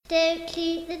Don't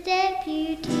shoot the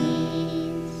deputies.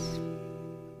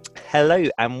 Hello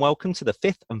and welcome to the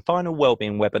fifth and final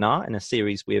Wellbeing webinar in a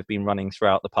series we have been running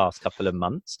throughout the past couple of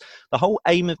months. The whole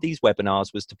aim of these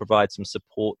webinars was to provide some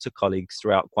support to colleagues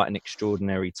throughout quite an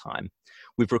extraordinary time.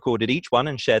 We've recorded each one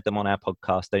and shared them on our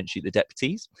podcast, Don't Shoot the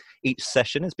Deputies. Each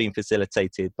session has been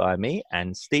facilitated by me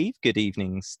and Steve. Good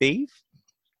evening, Steve.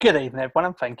 Good evening, everyone,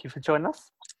 and thank you for joining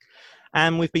us.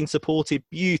 And we've been supported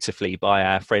beautifully by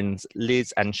our friends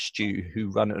Liz and Stu, who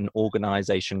run an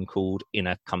organisation called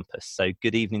Inner Compass. So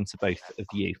good evening to both of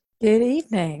you. Good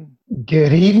evening.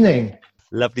 Good evening.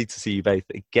 Lovely to see you both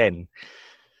again.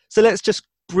 So let's just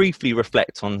briefly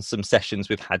reflect on some sessions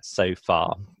we've had so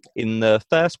far. In the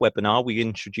first webinar, we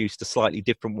introduced a slightly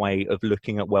different way of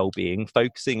looking at well-being,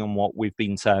 focusing on what we've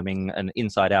been terming an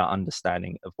inside-out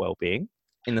understanding of well-being.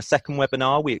 In the second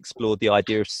webinar, we explored the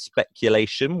idea of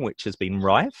speculation, which has been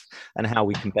rife, and how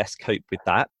we can best cope with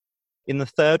that. In the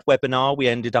third webinar, we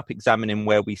ended up examining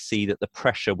where we see that the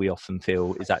pressure we often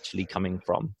feel is actually coming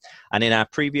from. And in our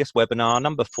previous webinar,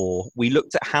 number 4, we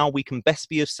looked at how we can best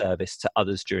be of service to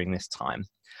others during this time.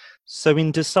 So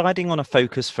in deciding on a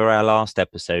focus for our last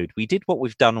episode, we did what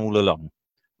we've done all along.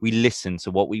 We listened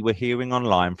to what we were hearing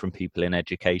online from people in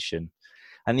education.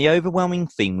 And the overwhelming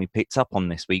theme we picked up on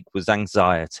this week was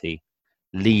anxiety.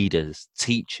 Leaders,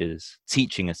 teachers,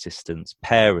 teaching assistants,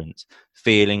 parents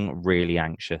feeling really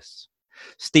anxious.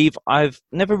 Steve, I've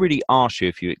never really asked you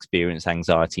if you experience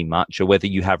anxiety much or whether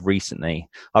you have recently.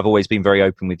 I've always been very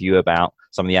open with you about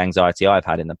some of the anxiety I've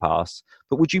had in the past.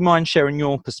 But would you mind sharing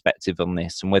your perspective on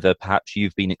this and whether perhaps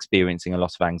you've been experiencing a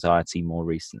lot of anxiety more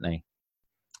recently?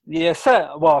 Yes,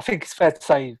 well, I think it's fair to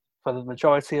say for the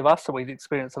majority of us, so we've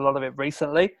experienced a lot of it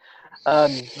recently.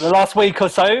 The last week or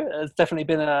so has definitely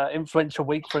been an influential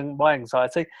week for my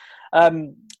anxiety.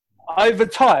 Over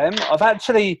time,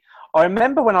 I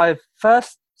remember when I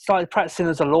first started practicing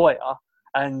as a lawyer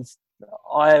and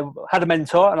I had a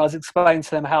mentor and I was explaining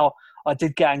to them how I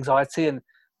did get anxiety, and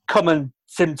common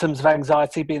symptoms of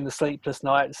anxiety being the sleepless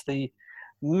nights, the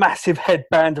massive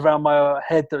headband around my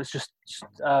head that was just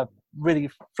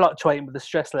really fluctuating with the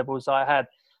stress levels I had.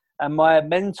 And my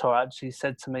mentor actually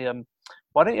said to me,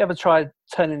 why don't you ever try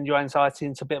turning your anxiety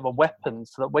into a bit of a weapon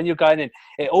so that when you're going in,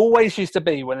 it always used to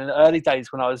be when in the early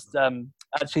days when I was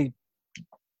actually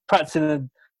practicing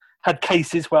and had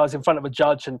cases where I was in front of a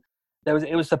judge, and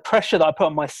it was the pressure that I put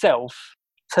on myself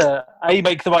to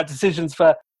make the right decisions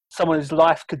for someone whose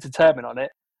life could determine on it.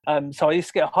 So I used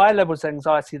to get high levels of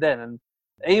anxiety then. And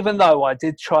even though I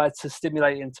did try to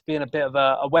stimulate it into being a bit of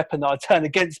a weapon that I turn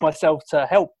against myself to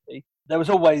help me, there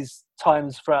was always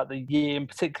times throughout the year, in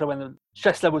particular when the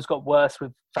stress levels got worse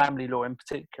with family law in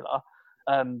particular,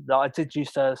 that I did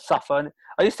used to suffer. And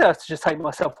I used to have to just take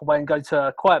myself away and go to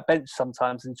a quiet bench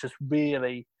sometimes and just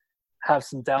really have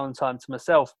some downtime to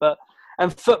myself.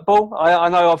 And football, I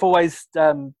know I've always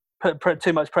put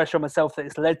too much pressure on myself that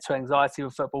it's led to anxiety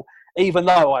with football, even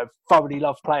though I thoroughly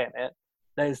love playing it.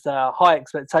 There's high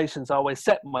expectations I always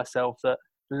set myself that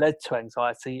led to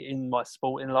anxiety in my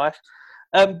sporting life.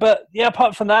 But yeah,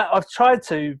 apart from that, I've tried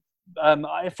to,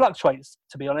 it fluctuates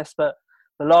to be honest, but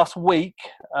the last week,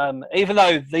 even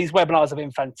though these webinars have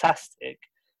been fantastic,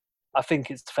 I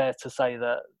think it's fair to say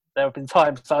that there have been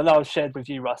times, I know I've shared with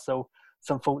you, Russell,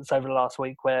 some thoughts over the last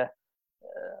week where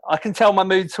I can tell my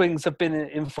mood swings have been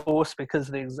enforced because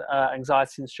of the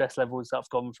anxiety and stress levels that I've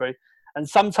gone through. And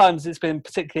sometimes it's been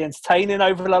particularly entertaining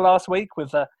over the last week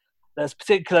with there's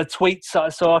particular tweets that I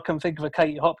saw. I can think of a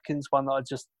Katie Hopkins one that I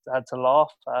just had to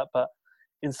laugh at, but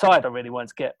inside I really wanted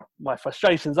to get my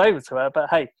frustrations over to her. But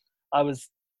hey, I was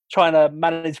trying to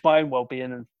manage my own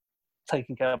well-being and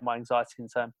taking care of my anxiety in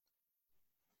turn.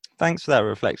 Thanks for that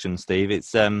reflection, Steve.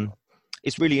 It's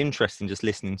really interesting just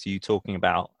listening to you talking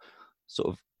about sort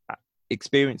of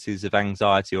experiences of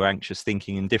anxiety or anxious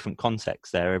thinking in different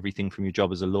contexts there, everything from your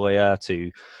job as a lawyer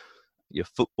to your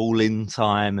footballing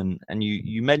time, and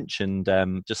you mentioned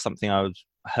just something I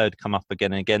heard come up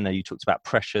again and again there. You talked about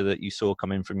pressure that you saw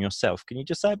coming from yourself. Can you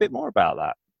just say a bit more about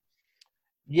that?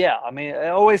 Yeah, I mean,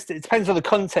 it depends on the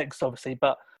context, obviously,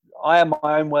 but I am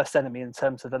my own worst enemy in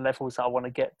terms of the levels that I want to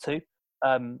get to,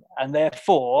 and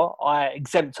therefore I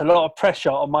exempt a lot of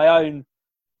pressure on my own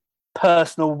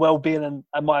personal well-being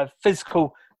and my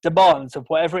physical demands of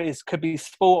whatever it is. Could be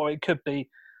sport, or it could be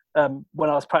when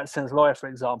I was practicing as a lawyer, for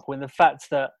example, in the fact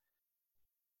that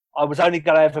I was only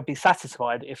going to ever be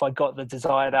satisfied if I got the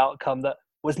desired outcome that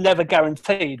was never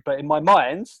guaranteed. But in my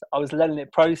mind, I was letting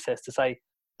it process to say,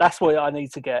 that's what I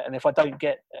need to get. And if I don't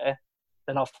get there,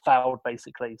 then I've failed,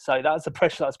 basically. So that was the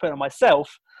pressure that I was putting on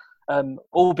myself,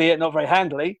 albeit not very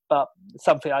handily, but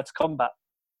something I had to combat.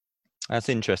 That's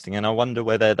interesting. And I wonder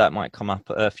whether that might come up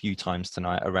a few times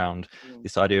tonight around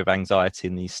this idea of anxiety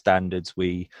and these standards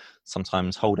we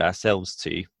sometimes hold ourselves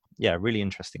to. Yeah, really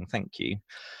interesting. Thank you.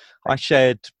 I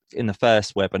shared in the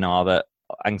first webinar that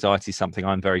anxiety is something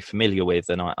I'm very familiar with,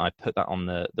 and I put that on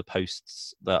the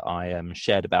posts that I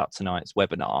shared about tonight's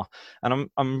webinar. And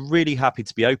I'm really happy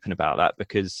to be open about that,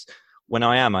 because when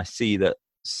I see that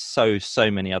so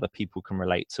many other people can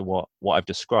relate to what I've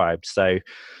described. So,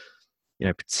 you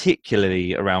know,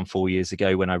 particularly around 4 years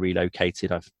ago when I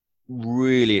relocated, I've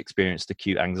really experienced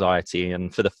acute anxiety,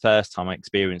 and for the first time I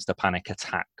experienced a panic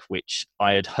attack, which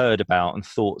I had heard about and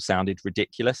thought sounded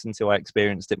ridiculous until I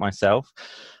experienced it myself,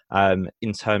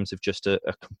 in terms of just a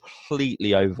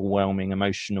completely overwhelming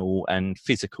emotional and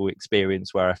physical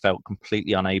experience where I felt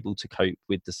completely unable to cope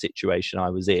with the situation I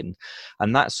was in.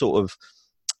 And that sort of,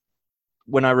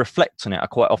 when I reflect on it, I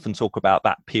quite often talk about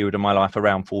that period of my life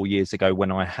around 4 years ago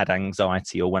when I had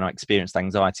anxiety, or when I experienced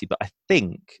anxiety. But I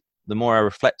think the more I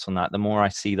reflect on that, the more I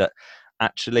see that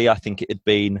actually I think it had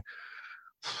been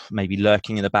maybe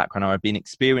lurking in the background, or I'd been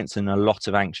experiencing a lot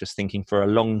of anxious thinking for a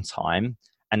long time,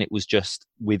 and it was just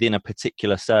within a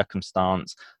particular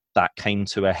circumstance that came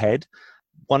to a head.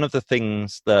 One of the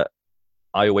things that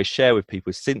I always share with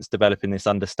people is, since developing this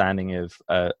understanding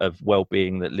of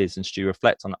well-being that Liz and Stu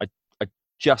reflect on, I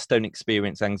just don't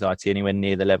experience anxiety anywhere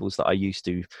near the levels that I used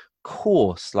to. Of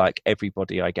course, like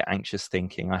everybody, I get anxious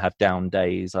thinking. I have down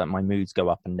days. My moods go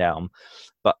up and down.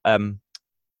 But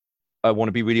I want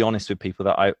to be really honest with people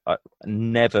that I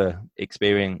never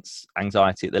experience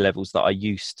anxiety at the levels that I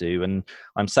used to. And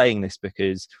I'm saying this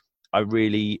because I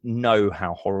really know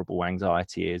how horrible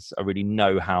anxiety is. I really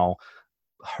know how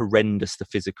horrendous the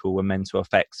physical and mental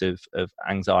effects of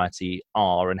anxiety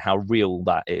are, and how real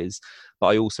that is. But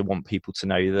I also want people to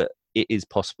know that it is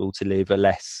possible to live a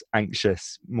less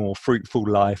anxious, more fruitful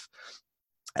life,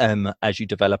 as you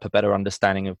develop a better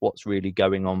understanding of what's really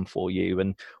going on for you.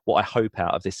 And what I hope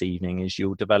out of this evening is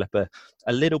you'll develop a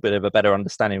little bit of a better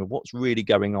understanding of what's really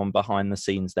going on behind the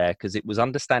scenes there, because it was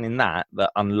understanding that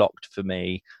unlocked for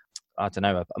me, I don't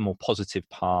know, a more positive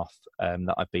path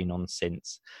that I've been on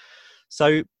since.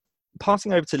 So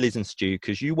passing over to Liz and Stu,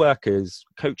 because you work as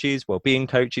coaches, wellbeing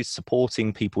coaches,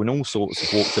 supporting people in all sorts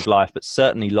of walks of life, but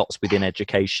certainly lots within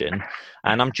education.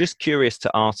 And I'm just curious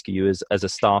to ask you, as a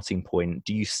starting point,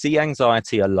 do you see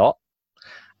anxiety a lot?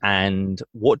 And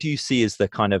what do you see as the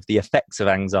kind of the effects of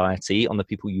anxiety on the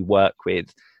people you work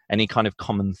with? Any kind of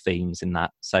common themes in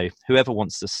that? So whoever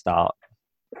wants to start.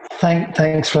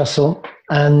 Thanks, Russell.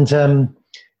 And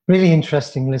really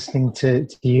interesting listening to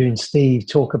you and Steve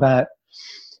talk about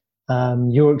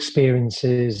your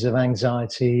experiences of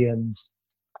anxiety. And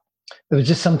there was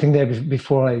just something there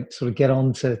before I sort of get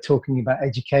on to talking about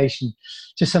education,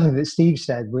 just something that Steve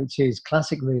said, which is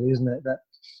classic really, isn't it? That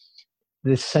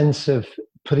this sense of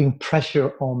putting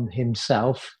pressure on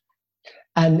himself,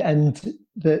 and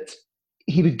that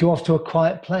he would go off to a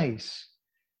quiet place.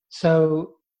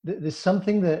 So there's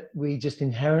something that we just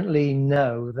inherently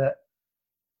know, that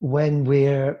when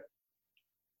we're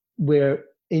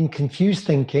in confused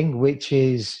thinking, which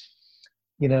is,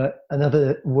 you know,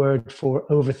 another word for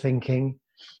overthinking,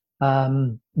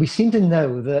 we seem to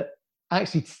know that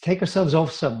actually to take ourselves off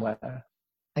somewhere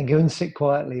and go and sit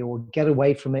quietly, or get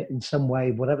away from it in some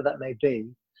way, whatever that may be,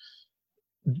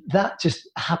 that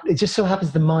it just so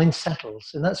happens the mind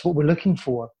settles, and that's what we're looking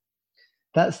for.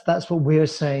 That's what we're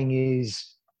saying is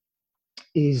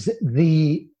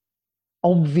the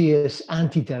obvious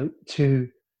antidote to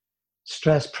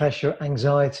stress, pressure,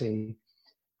 anxiety,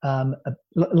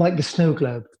 like the snow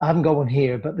globe. I haven't got one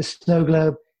here, but the snow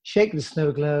globe, shake the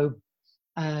snow globe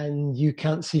and you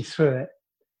can't see through it.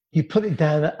 You put it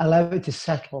down, allow it to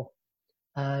settle,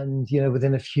 and you know,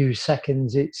 within a few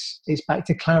seconds it's back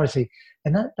to clarity.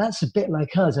 And that's a bit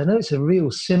like us. I know it's a real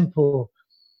simple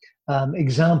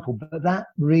example, but that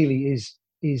really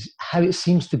is how it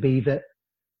seems to be that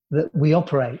we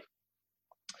operate.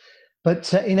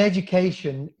 But in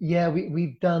education, yeah,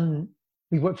 we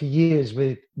worked for years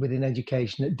within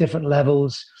education at different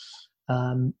levels,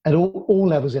 at all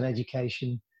levels in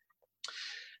education.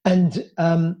 And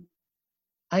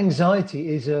anxiety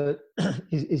is a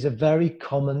very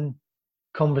common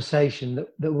conversation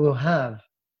that we'll have.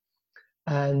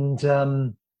 And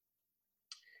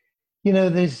you know,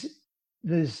 there's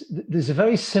a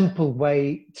very simple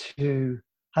way to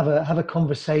have a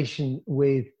conversation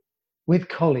with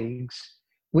colleagues,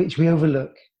 which we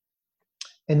overlook,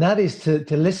 and that is to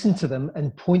listen to them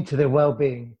and point to their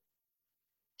well-being.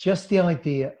 Just the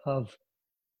idea of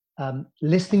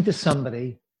listening to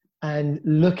somebody and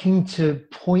looking to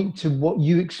point to what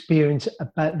you experience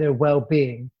about their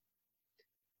well-being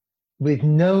with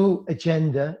no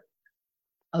agenda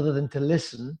other than to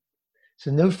listen.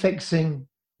 So no fixing,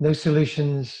 no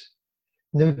solutions,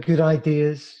 no good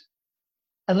ideas,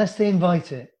 unless they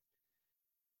invite it.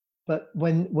 But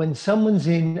when someone's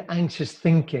in anxious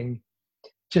thinking,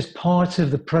 just part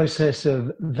of the process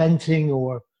of venting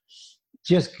or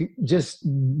just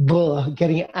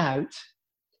getting it out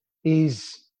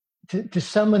is to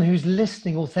someone who's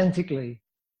listening authentically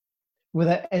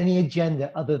without any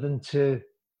agenda other than to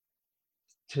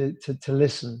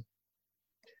listen.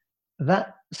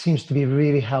 That seems to be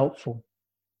really helpful.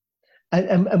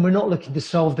 And we're not looking to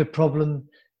solve the problem.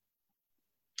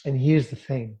 And here's the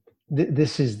thing.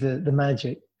 This is the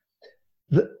magic.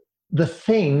 The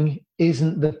thing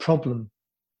isn't the problem.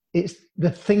 It's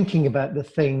the thinking about the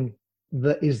thing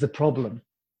that is the problem.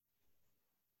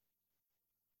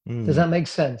 Does that make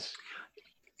sense?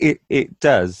 It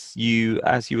does.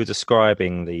 As you were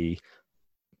describing the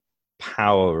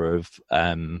power of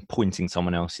pointing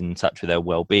someone else in touch with their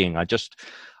well-being, I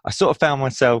sort of found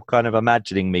myself kind of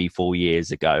imagining me 4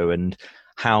 years ago and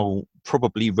how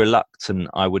probably reluctant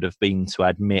I would have been to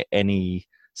admit any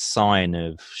sign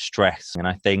of stress. And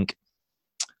I think,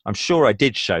 I'm sure I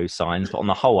did show signs, but on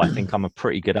the whole, I think I'm a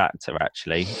pretty good actor,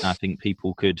 actually. I think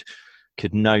people could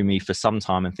know me for some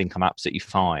time and think I'm absolutely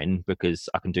fine because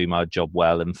I can do my job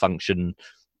well and function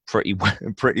pretty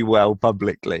well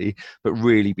publicly, but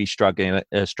really be struggling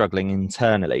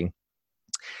internally.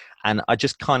 And I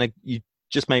just you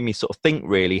just made me sort of think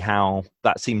really how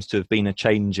that seems to have been a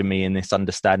change in me, in this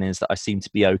understanding is that I seem to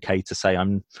be okay to say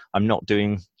I'm not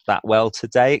doing that well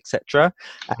today, etc.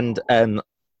 And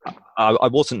I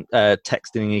wasn't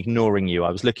texting and ignoring you.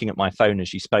 I was looking at my phone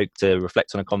as you spoke to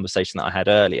reflect on a conversation that I had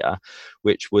earlier,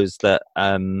 which was that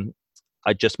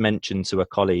I just mentioned to a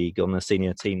colleague on the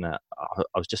senior team that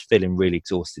I was just feeling really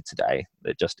exhausted today.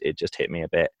 It just hit me a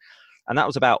bit. And that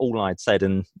was about all I'd said.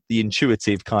 And the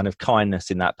intuitive kind of kindness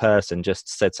in that person just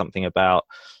said something about,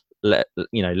 let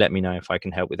me know if I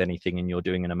can help with anything and you're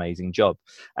doing an amazing job.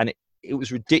 And it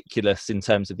was ridiculous in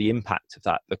terms of the impact of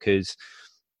that, because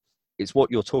it's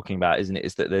what you're talking about, isn't it?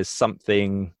 Is that there's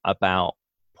something about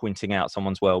pointing out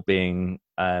someone's well-being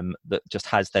that just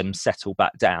has them settle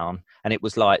back down. And it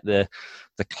was like the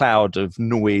cloud of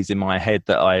noise in my head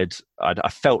that I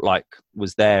felt like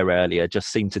was there earlier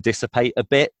just seemed to dissipate a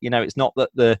bit. It's not that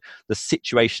the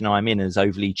situation I'm in has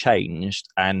overly changed.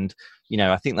 And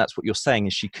I think that's what you're saying,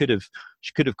 is she could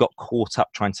have got caught up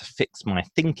trying to fix my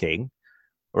thinking,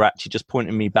 or actually just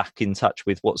pointing me back in touch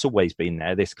with what's always been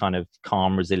there, this kind of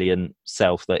calm, resilient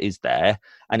self that is there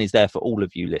and is there for all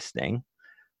of you listening,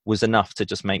 was enough to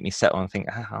just make me settle and think,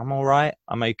 I'm all right,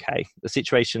 I'm okay. The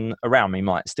situation around me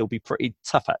might still be pretty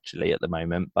tough actually at the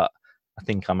moment, but I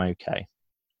think I'm okay.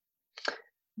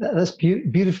 That's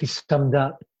beautifully summed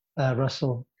up,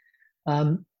 Russell.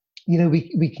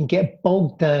 We can get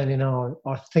bogged down in our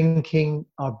thinking,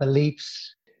 our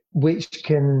beliefs, which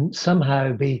can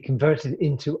somehow be converted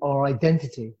into our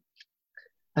identity.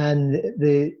 And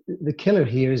the killer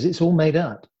here is it's all made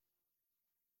up.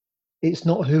 It's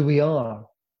not who we are.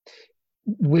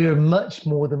 We're much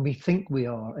more than we think we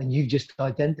are, and you've just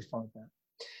identified that.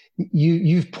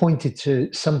 You've pointed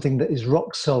to something that is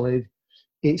rock solid,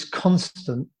 it's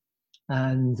constant,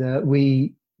 and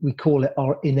we call it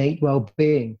our innate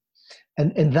well-being.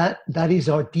 And that is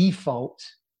our default,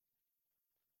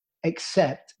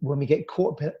 except when we get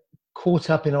caught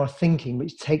up in our thinking,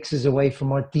 which takes us away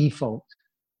from our default.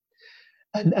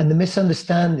 And the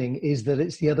misunderstanding is that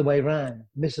it's the other way around.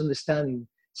 Misunderstanding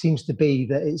seems to be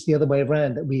that it's the other way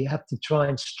around, that we have to try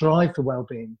and strive for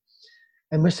well-being.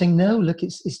 And we're saying, no, look,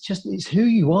 it's who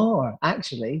you are,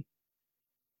 actually.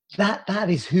 That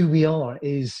is who we are.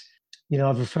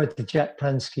 I've referred to Jack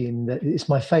Pransky, and it's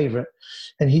my favorite.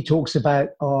 And he talks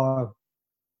about our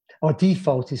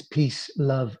default is peace,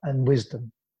 love, and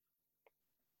wisdom.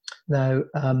 Now,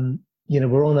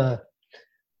 we're on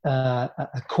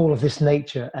a call of this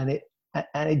nature, and it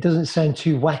doesn't sound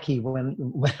too wacky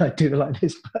when I do it like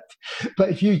this. But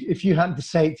if you happen to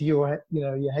say it to your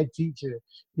head teacher,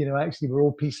 actually we're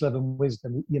all peace, love, and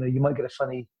wisdom, you might get a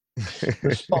funny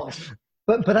response.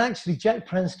 But actually, Jack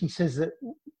Pransky says that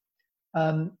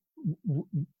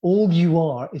all you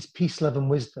are is peace, love, and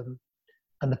wisdom,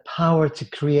 and the power to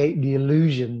create the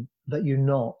illusion that you're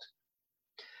not.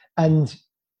 And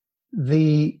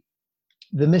the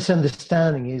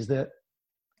misunderstanding is that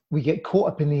we get caught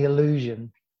up in the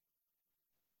illusion,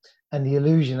 and the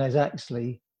illusion is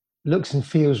actually looks and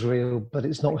feels real, but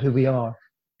it's not who we are.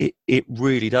 It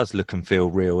really does look and feel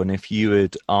real. And if you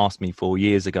had asked me 4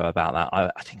 years ago about that,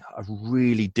 I think I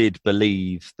really did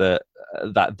believe that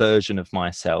that version of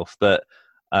myself that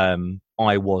on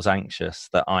I was anxious,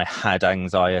 that I had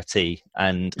anxiety,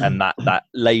 and that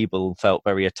label felt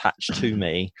very attached to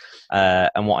me.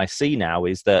 And what I see now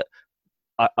is that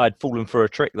I'd fallen for a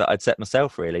trick that I'd set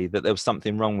myself, really, that there was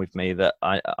something wrong with me, that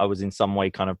I was in some way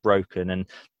kind of broken. And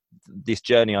this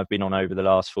journey I've been on over the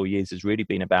last 4 years has really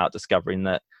been about discovering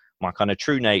that my kind of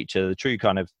true nature, the true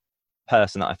kind of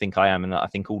person that I think I am, and that I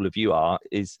think all of you are,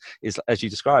 is as you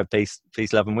described, peace,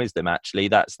 love and wisdom. Actually,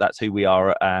 that's who we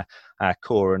are at our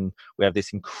core, and we have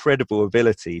this incredible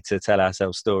ability to tell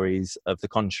ourselves stories of the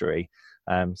contrary.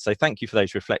 So thank you for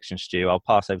those reflections, Stu. I'll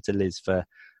pass over to Liz for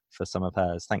some of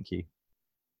hers. Thank you.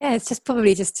 Yeah, it's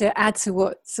probably just to add to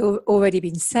what's already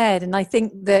been said. And I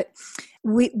think that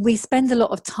we spend a lot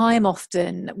of time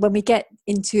often when we get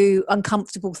into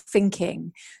uncomfortable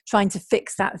thinking, trying to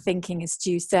fix that thinking, as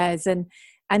Stu says. And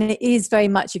it is very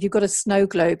much, if you've got a snow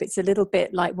globe, it's a little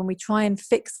bit like when we try and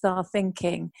fix our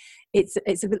thinking, it's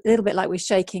a little bit like we're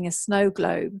shaking a snow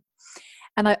globe.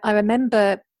 And I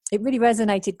remember it really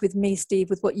resonated with me, Steve,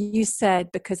 with what you said,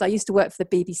 because I used to work for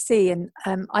the BBC, and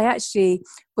I actually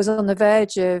was on the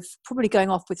verge of probably going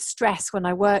off with stress when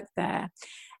I worked there.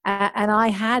 And I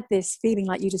had this feeling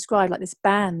like you described, like this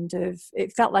band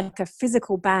it felt like a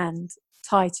physical band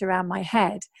tight around my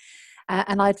head.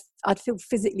 And I'd feel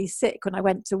physically sick when I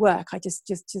went to work. I just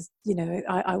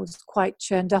I was quite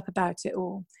churned up about it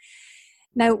all.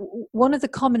 Now, one of the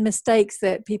common mistakes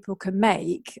that people can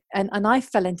make, and I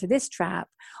fell into this trap,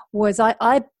 was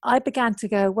I began to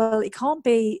go, well, it can't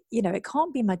be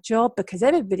my job, because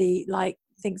everybody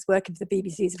thinks working for the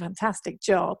BBC is a fantastic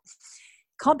job.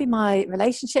 It can't be my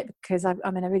relationship, because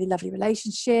I'm in a really lovely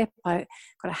relationship. I've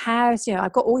got a house,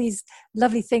 I've got all these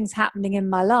lovely things happening in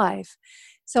my life.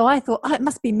 So I thought, it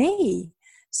must be me.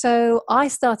 So I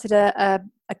started a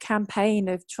campaign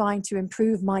of trying to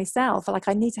improve myself. Like,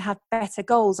 I need to have better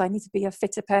goals. I need to be a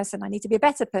fitter person. I need to be a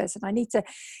better person. I need to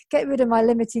get rid of my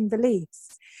limiting beliefs.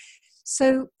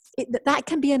 So that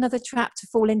can be another trap to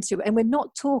fall into. And we're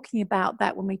not talking about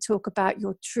that when we talk about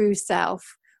your true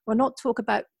self. We're not talking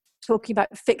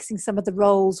about fixing some of the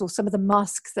roles or some of the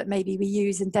masks that maybe we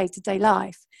use in day-to-day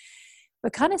life. We're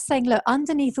kind of saying, look,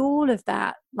 underneath all of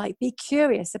that, be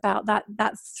curious about that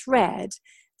thread,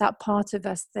 that part of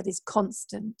us that is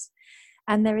constant.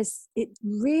 And it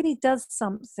really does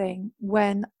something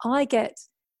when I get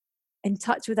in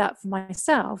touch with that for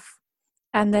myself,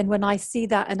 and then when I see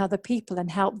that in other people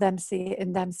and help them see it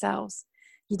in themselves.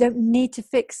 You don't need to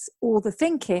fix all the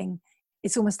thinking.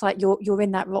 It's almost like you're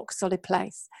in that rock solid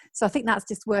place. So I think that's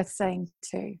just worth saying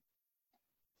too.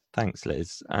 Thanks,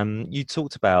 Liz. You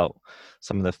talked about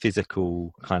some of the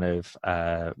physical kind of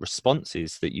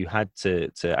responses that you had to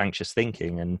anxious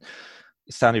thinking, and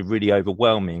it sounded really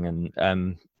overwhelming.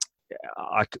 And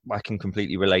I can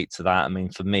completely relate to that. I mean,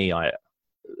 for me,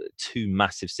 two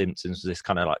massive symptoms: this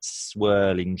kind of like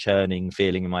swirling, churning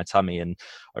feeling in my tummy, and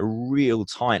a real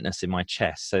tightness in my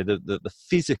chest. So the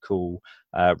physical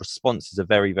responses are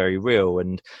very, very real.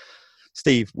 And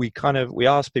Steve, we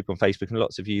asked people on Facebook, and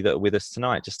lots of you that are with us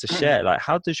tonight, just to share,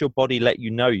 how does your body let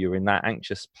you know you're in that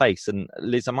anxious place? And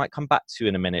Liz, I might come back to you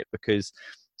in a minute, because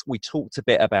we talked a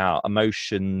bit about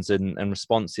emotions and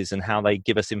responses and how they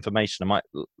give us information. I might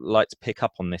like to pick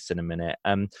up on this in a minute.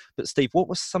 But Steve, what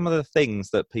were some of the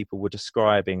things that people were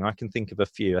describing? I can think of a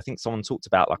few. I think someone talked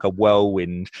about like a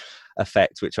whirlwind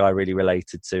effect, which I really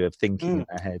related to, of thinking in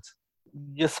their head.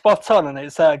 You're spot on, and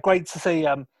it's great to see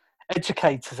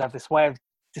educators have this way of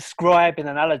describing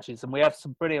analogies, and we have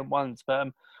some brilliant ones. But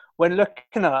when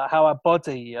looking at how our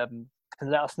body can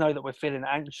let us know that we're feeling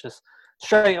anxious,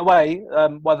 straight away,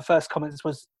 one of the first comments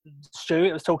was Stu.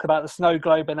 It was talking about the snow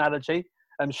globe analogy,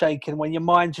 shaking when your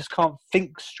mind just can't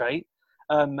think straight,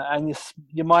 and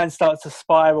your mind starts to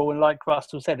spiral, and like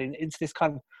Russell said, into this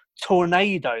kind of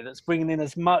tornado that's bringing in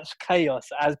as much chaos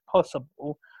as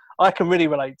possible. I can really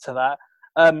relate to that.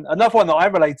 Another one that I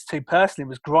related to personally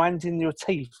was grinding your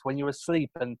teeth when you're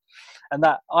asleep, and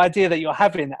that idea that you're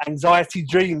having anxiety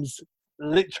dreams,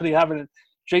 literally having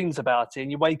dreams about it,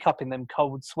 and you wake up in them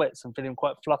cold sweats and feeling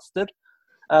quite flustered.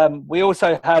 We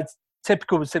also had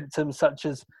typical symptoms such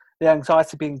as the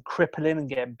anxiety being crippling and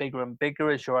getting bigger and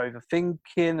bigger as you're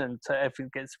overthinking, and everything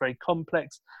gets very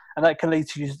complex, and that can lead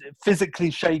to you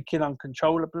physically shaking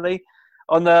uncontrollably.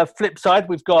 On the flip side,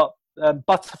 we've got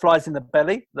butterflies in the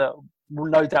belly that will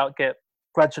no doubt get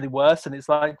gradually worse, and it's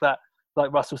like that,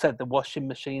 like Russell said, the washing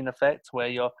machine effect, where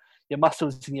your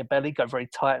muscles in your belly go very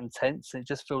tight and tense, and it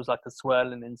just feels like a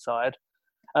swirling inside.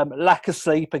 Lack of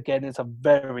sleep, again, is a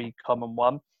very common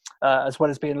one, as well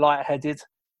as being lightheaded,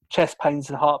 chest pains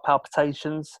and heart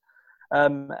palpitations.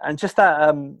 And just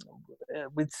that,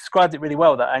 we described it really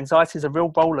well, that anxiety is a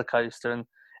real roller coaster, and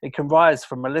it can rise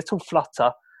from a little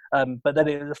flutter, but then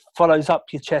it follows up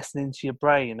your chest and into your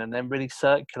brain, and then really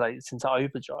circulates into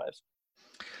overdrive.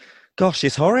 Gosh,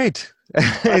 it's horrid.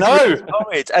 I know. Really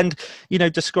horrid. And,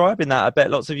 describing that, I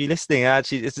bet lots of you listening,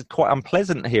 actually, it's quite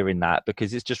unpleasant hearing that,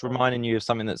 because it's just reminding you of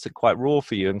something that's quite raw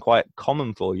for you and quite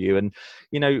common for you. And,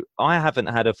 I haven't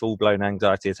had a full-blown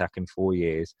anxiety attack in 4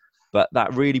 years, but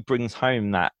that really brings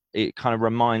home that it kind of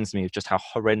reminds me of just how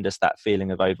horrendous that feeling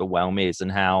of overwhelm is,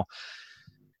 and how,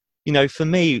 for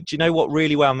me, do you know what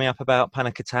really wound me up about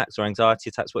panic attacks or anxiety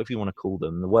attacks, whatever you want to call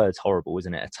them? The word's horrible,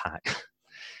 isn't it? Attack.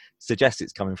 Suggests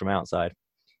it's coming from outside.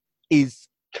 Is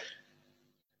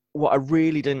what I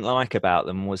really didn't like about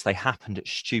them was they happened at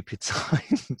stupid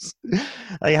times.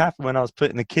 They happened when I was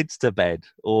putting the kids to bed,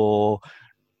 or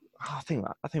I think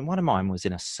one of mine was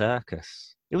in a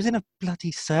circus. It was in a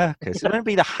bloody circus. It would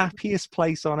be the happiest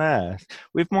place on earth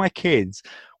with my kids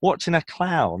watching a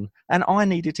clown, and I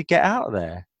needed to get out of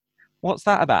there. What's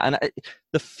that about? And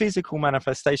the physical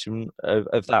manifestation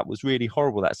of that was really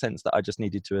horrible, that sense that I just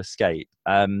needed to escape.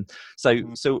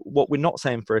 So what we're not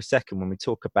saying for a second when we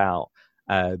talk about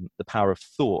the power of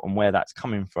thought and where that's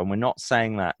coming from, we're not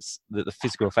saying that the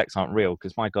physical effects aren't real,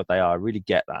 because my God, they are. I really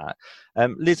get that.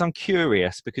 Liz, I'm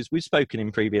curious, because we've spoken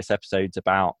in previous episodes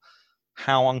about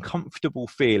how uncomfortable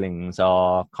feelings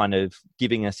are kind of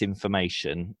giving us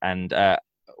information, and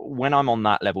when I'm on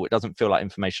that level, it doesn't feel like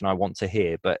information I want to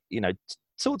hear. But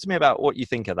talk to me about what you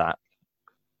think of that.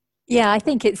 Yeah, I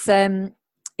think it's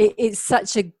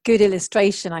such a good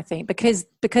illustration. I think because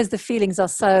the feelings are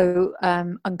so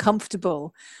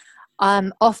uncomfortable.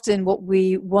 Often, what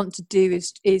we want to do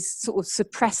is sort of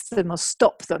suppress them or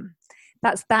stop them.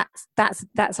 That's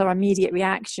our immediate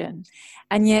reaction.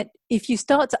 And yet, if you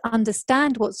start to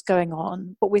understand what's going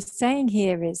on, what we're saying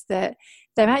here is that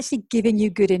they're actually giving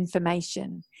you good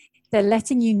information. They're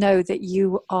letting you know that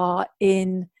you are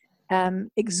in often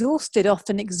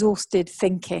exhausted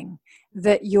thinking,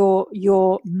 that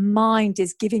your mind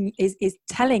is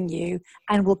telling you,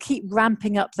 and will keep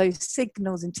ramping up those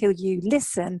signals until you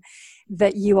listen,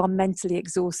 that you are mentally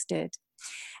exhausted.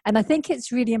 And I think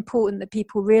it's really important that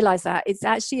people realize that it's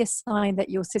actually a sign that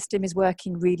your system is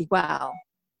working really well.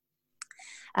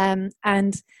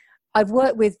 And I've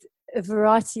worked with a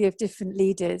variety of different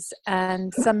leaders,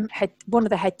 and one of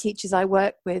the head teachers I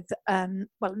work with, in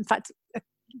fact,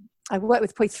 I work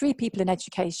with probably 3 people in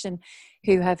education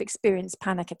who have experienced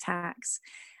panic attacks.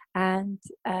 And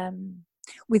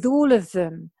with all of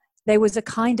them, there was a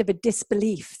kind of a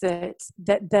disbelief that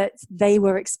they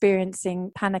were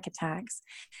experiencing panic attacks.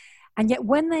 And yet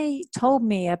when they told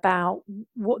me about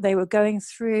what they were going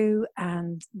through,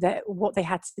 and what they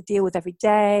had to deal with every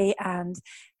day, and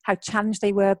how challenged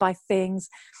they were by things,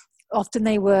 often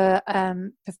they were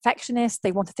perfectionists.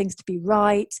 They wanted things to be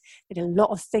right. They did a lot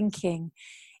of thinking.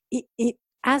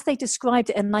 As they described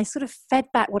it, and I sort of fed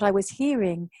back what I was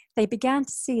hearing, they began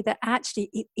to see that actually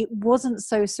it wasn't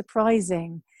so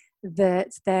surprising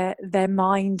that their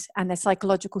mind and their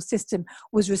psychological system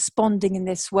was responding in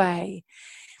this way.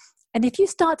 And if you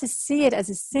start to see it as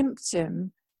a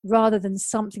symptom rather than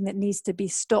something that needs to be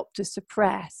stopped or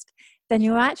suppressed, then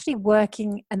you're actually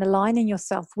working and aligning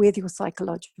yourself with your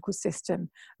psychological system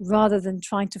rather than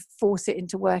trying to force it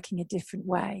into working a different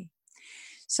way.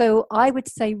 So I would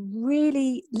say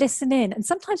really listen in, and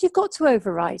sometimes you've got to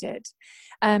override it.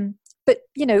 But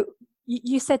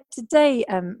you said today,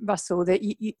 Russell, that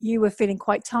you were feeling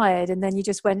quite tired, and then you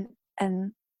just went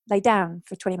and lay down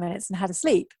for 20 minutes and had a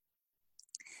sleep.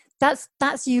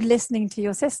 That's you listening to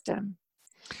your system.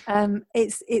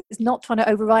 It's not trying to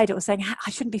override it or saying,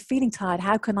 I shouldn't be feeling tired.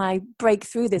 How can I break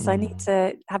through this? I need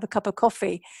to have a cup of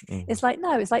coffee. It's like,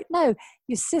 no,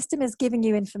 your system is giving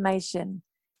you information.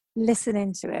 Listen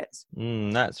into it.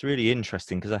 That's really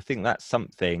interesting, because I think that's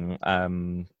something,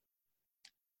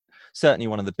 certainly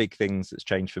one of the big things that's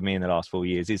changed for me in the last 4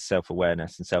 years is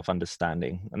self-awareness and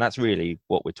self-understanding. And that's really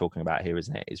what we're talking about here,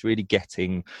 isn't it? It's really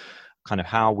getting kind of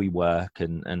how we work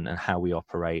and how we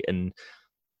operate. And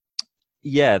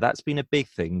yeah, that's been a big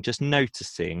thing, just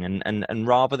noticing and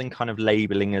rather than kind of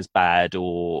labeling as bad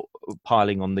or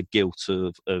piling on the guilt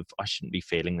of I shouldn't be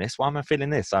feeling this. Why am I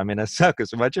feeling this? I'm in a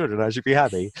circus with my children. I should be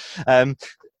happy.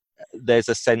 There's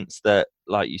a sense that,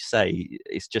 like you say,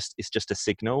 it's just a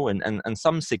signal, and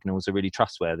some signals are really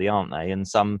trustworthy, aren't they? And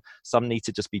some need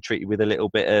to just be treated with a little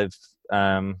bit of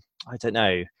I don't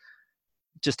know,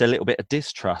 just a little bit of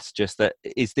distrust. Just that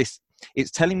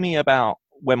it's telling me about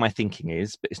where my thinking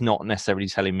is, but it's not necessarily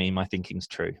telling me my thinking's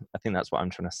true. I think that's what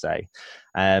I'm trying to say.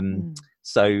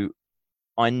 So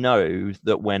I know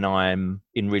that when I'm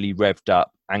in really revved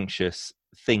up, anxious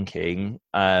thinking,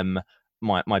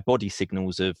 my body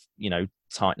signals of, you know,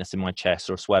 tightness in my chest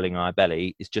or swelling in my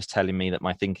belly is just telling me that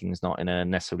my thinking is not in a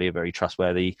necessarily a very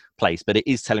trustworthy place, but it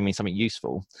is telling me something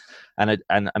useful, and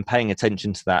paying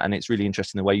attention to that. And it's really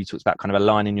interesting the way you talked about kind of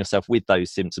aligning yourself with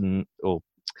those symptoms or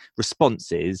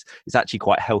responses is actually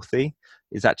quite healthy.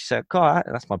 Is actually saying, God,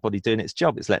 that's my body doing its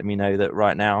job. It's letting me know that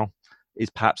right now is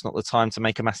perhaps not the time to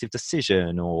make a massive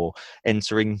decision or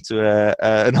enter into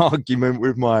an argument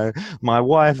with my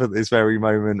wife at this very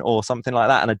moment or something like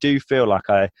that. And I do feel like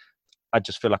I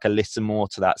just feel like I listen more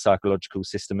to that psychological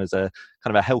system as a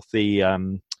kind of a healthy,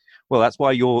 well, that's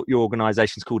why your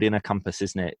organization's called Inner Compass,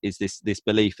 isn't it? Is this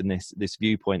belief and this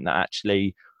viewpoint that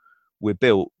actually we're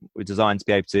designed to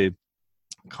be able to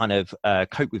kind of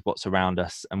cope with what's around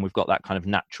us, and we've got that kind of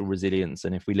natural resilience.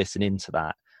 And if we listen into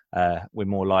that, we're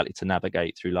more likely to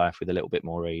navigate through life with a little bit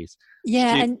more ease.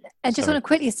 Yeah, and just want to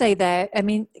quickly say there, I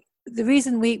mean, the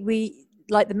reason we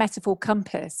like the metaphor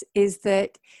compass is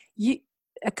that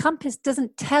a compass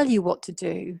doesn't tell you what to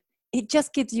do. It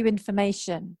just gives you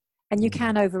information, and you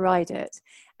can override it.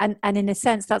 And in a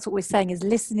sense, that's what we're saying is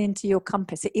listening to your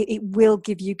compass. It will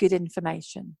give you good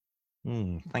information.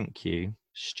 Thank you.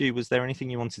 Stu, was there anything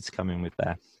you wanted to come in with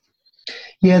there?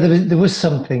 Yeah, there was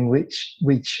something which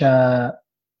sort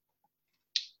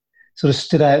of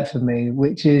stood out for me,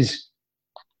 which is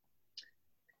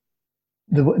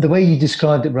the way you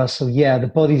described it, Russell. Yeah, the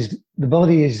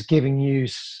body is giving you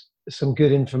some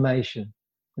good information.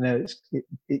 You know,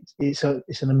 it's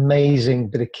an amazing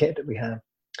bit of kit that we have,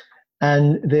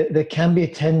 and there can be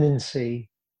a tendency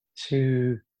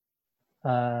to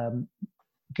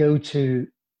go to,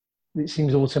 it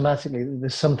seems automatically that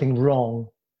there's something wrong,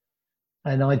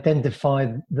 and identify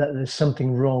that there's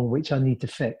something wrong which I need to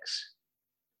fix.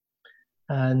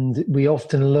 And we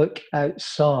often look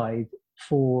outside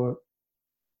for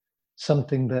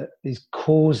something that is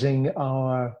causing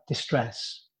our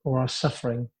distress or our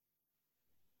suffering.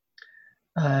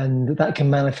 And that can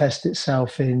manifest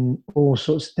itself in all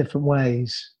sorts of different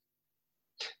ways.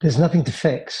 There's nothing to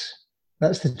fix.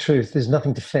 That's the truth. There's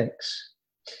nothing to fix.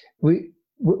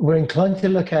 We're inclined to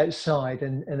look outside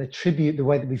and attribute the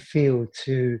way that we feel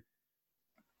to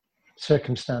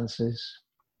circumstances,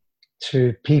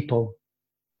 to people,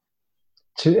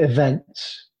 to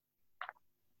events.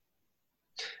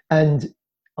 And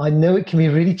I know it can be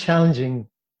really challenging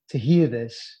to hear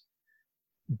this,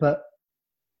 but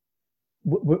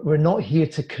we're not here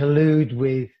to collude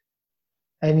with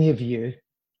any of you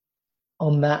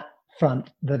on that front,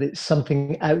 that it's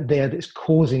something out there that's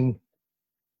causing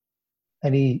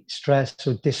any stress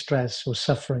or distress or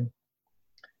suffering.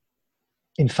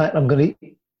 In fact, I'm going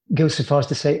to go so far as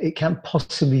to say it can't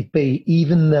possibly be,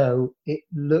 even though it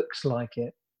looks like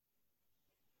it.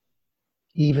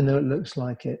 Even though it looks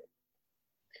like it.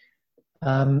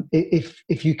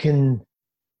 If you can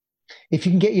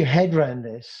get your head around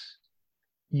this,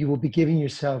 you will be giving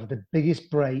yourself the biggest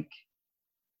break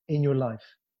in your life.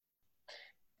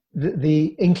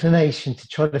 The inclination to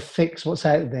try to fix what's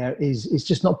out there is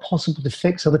just not possible to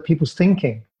fix other people's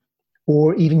thinking,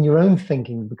 or even your own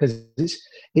thinking, because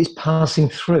it's passing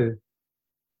through.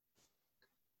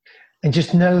 And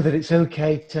just know that it's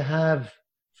okay to have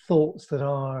thoughts that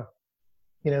are,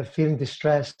 you know, feeling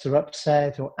distressed or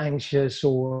upset or anxious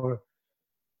or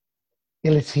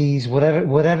ill at ease,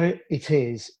 whatever it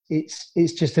is.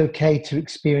 It's just okay to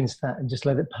experience that and just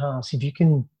let it pass. If you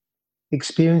can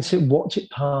experience it, watch it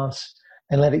pass,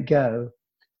 and let it go,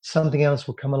 something else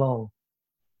will come along.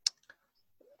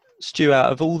 Stu,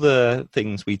 out of all the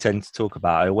things we tend to talk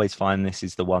about, I always find this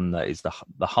is the one that is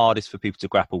the hardest for people to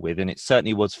grapple with, and it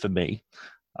certainly was for me.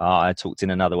 I talked in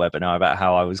another webinar about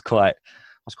how I was quite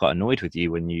annoyed with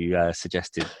you when you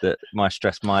suggested that my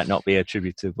stress might not be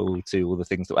attributable to all the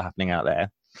things that were happening out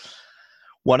there.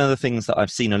 One of the things that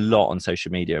I've seen a lot on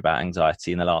social media about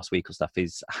anxiety in the last week or stuff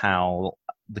is how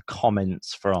the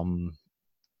comments from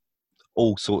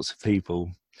all sorts of people,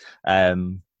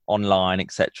 online,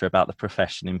 etc., about the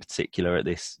profession in particular at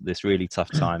this really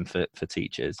tough time for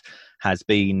teachers has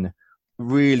been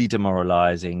really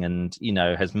demoralizing, and, you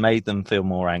know, has made them feel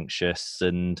more anxious.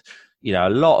 And, you know, a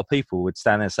lot of people would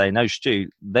stand there and say, no, Stu,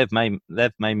 they've made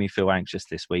me feel anxious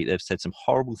this week. They've said some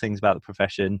horrible things about the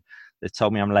profession. They've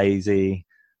told me I'm lazy.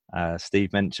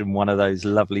 Steve mentioned one of those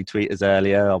lovely tweeters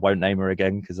earlier. I won't name her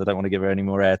again because I don't want to give her any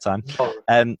more airtime.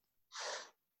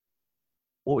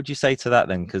 What would you say to that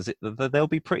then? Because they'll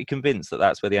be pretty convinced that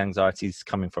that's where the anxiety is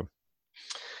coming from.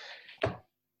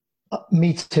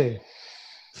 Me too.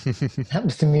 It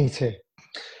happens to me too.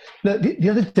 Look, the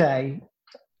other day,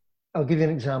 I'll give you an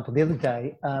example. The other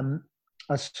day,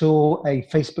 I saw a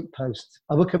Facebook post.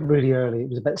 I woke up really early. It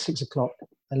was about 6 o'clock,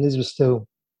 and Liz was still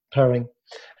purring.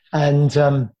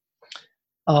 And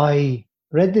I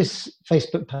read this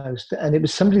Facebook post, and it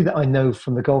was somebody that I know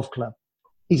from the golf club.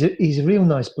 He's a real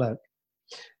nice bloke.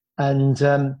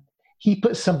 And he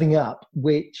put something up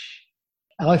which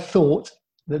I thought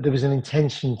that there was an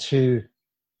intention to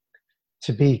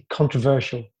be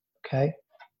controversial. Okay.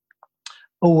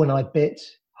 Oh, and I bit.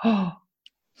 I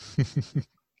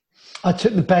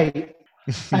took the bait,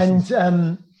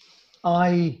 and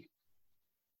I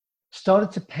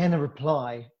started to pen a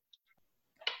reply.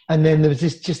 And then there was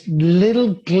this just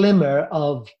little glimmer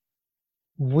of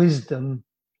wisdom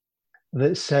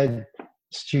that said,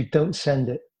 Stu, don't send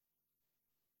it.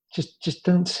 Just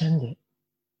don't send it.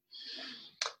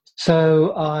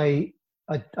 So I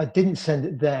didn't send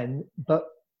it then, but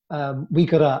we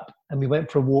got up and we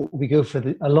went for a walk. We go for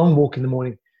a long walk in the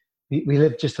morning. We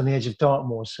live just on the edge of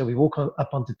Dartmoor, so we walk up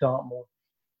onto Dartmoor.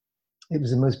 It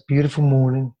was the most beautiful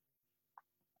morning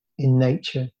in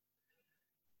nature.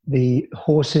 The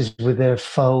horses with their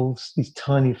foals, these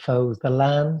tiny foals, the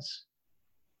lambs,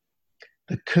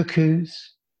 the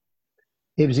cuckoos.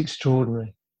 It was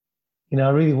extraordinary. You know,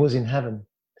 I really was in heaven.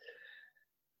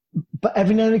 But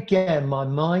every now and again, my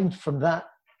mind from that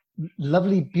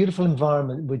lovely, beautiful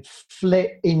environment would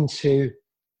flit into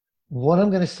what I'm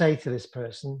going to say to this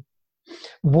person,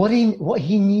 what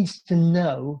he needs to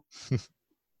know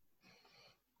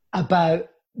about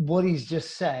what he's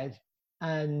just said,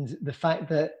 and the fact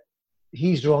that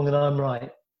he's wrong and I'm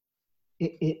right,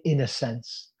 in a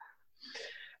sense.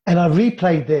 And I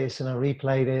replayed this and I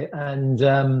replayed it,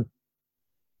 and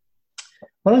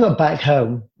when I got back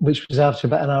home, which was after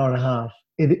about an hour and a half,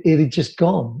 it had just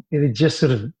gone. It had just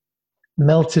sort of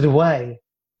melted away.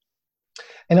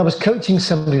 And I was coaching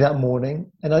somebody that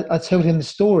morning, and I told him the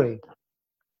story.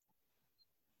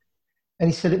 And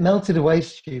he said, it melted away,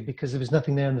 Stu, because there was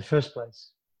nothing there in the first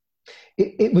place.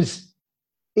 It was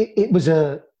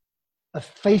a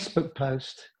Facebook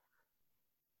post,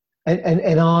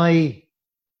 and I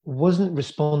wasn't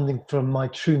responding from my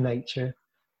true nature.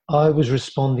 I was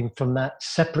responding from that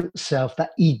separate self,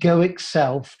 that egoic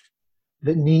self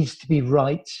that needs to be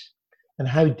right, and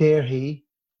how dare he.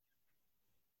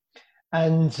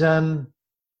 And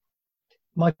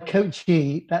my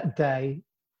coachee that day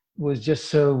was just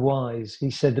so wise.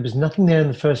 He said there was nothing there in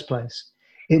the first place.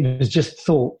 It was just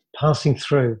thought passing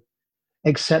through,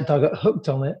 except I got hooked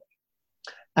on it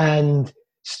and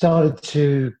started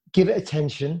to give it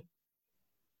attention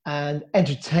and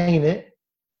entertain it,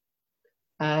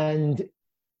 and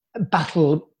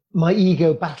battle my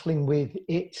ego, battling with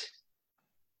it.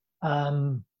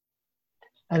 And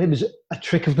it was a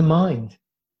trick of the mind.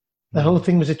 The whole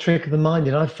thing was a trick of the mind,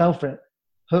 and I fell for it.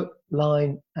 Hook,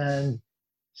 line, and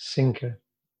sinker.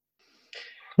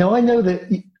 Now, I know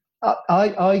that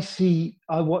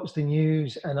I watch the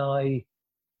news and I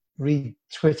read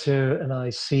Twitter and I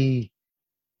see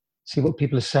what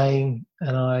people are saying,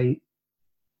 and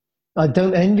I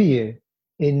don't envy you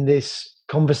in this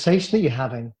conversation that you're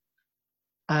having.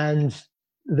 And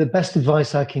the best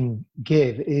advice I can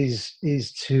give is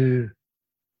to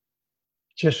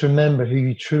just remember who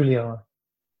you truly are.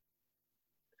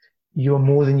 You're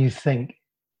more than you think.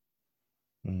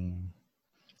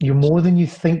 You're more than you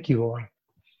think you are.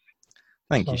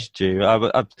 Thank you, Stu.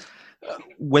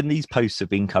 When these posts have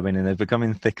been coming in, they're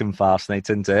becoming thick and fast, and they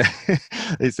tend to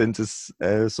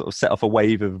sort of set off a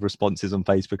wave of responses on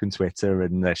Facebook and Twitter,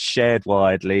 and they're shared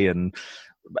widely, and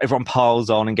everyone piles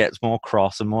on and gets more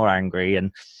cross and more angry,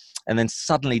 and then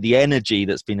suddenly the energy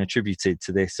that's been attributed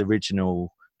to this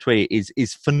original tweet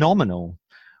is phenomenal.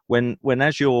 When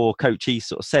as your coachee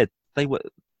sort of said, they were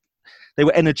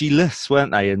energyless,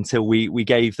 weren't they, until we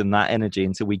gave them that energy,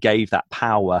 until we gave that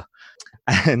power.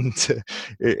 And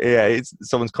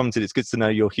someone's commented, it's good to know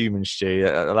you're human, Stu.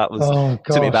 That was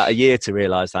took me about a year to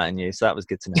realise that in you, so that was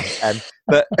good to know.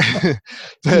 But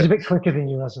he's a bit quicker than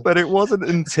you, wasn't? But it wasn't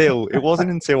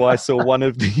until I saw one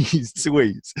of these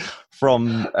tweets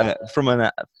from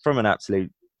an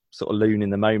absolute sort of loon in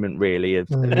the moment, really, of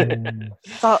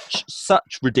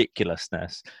such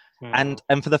ridiculousness. And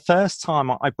for the first time,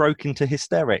 I broke into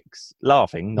hysterics,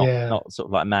 laughing, not sort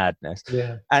of like madness.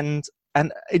 Yeah.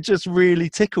 And it just really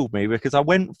tickled me, because I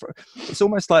went for, it's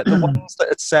almost like the ones that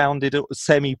had sounded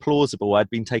semi-plausible I'd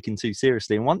been taken too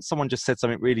seriously. And once someone just said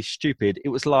something really stupid, it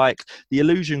was like the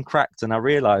illusion cracked, and I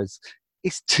realised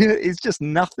it's just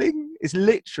nothing. It's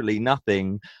literally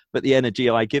nothing but the energy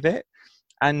I give it.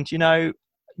 And, you know,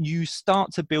 you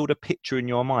start to build a picture in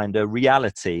your mind, a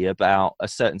reality about a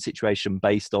certain situation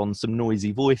based on some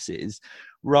noisy voices,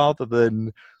 rather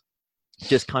than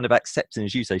just kind of accepting,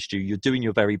 as you say, Stu, you're doing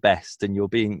your very best, and you're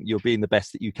being the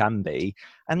best that you can be.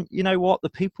 And you know what? The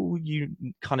people you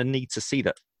kind of need to see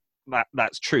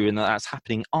that's true and that's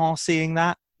happening are seeing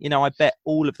that. You know, I bet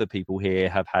all of the people here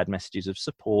have had messages of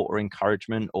support or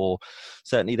encouragement, or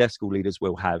certainly their school leaders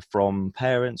will have, from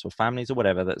parents or families or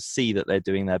whatever, that see that they're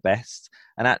doing their best.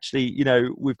 And actually, you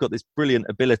know, we've got this brilliant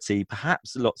ability,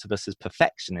 perhaps lots of us as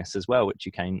perfectionists as well, which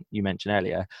you mentioned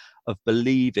earlier, of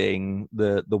believing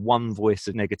the one voice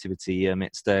of negativity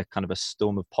amidst a kind of a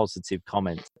storm of positive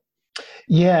comments.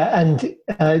 Yeah,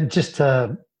 and just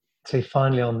to say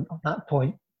finally on that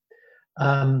point,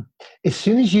 as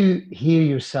soon as you hear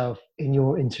yourself in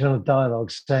your internal dialogue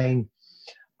saying,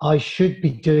 I should be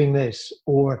doing this,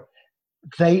 or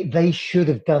they should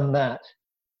have done that,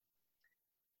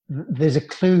 there's a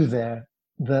clue there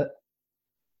that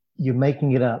you're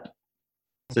making it up.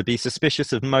 So be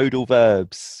suspicious of modal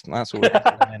verbs. That's what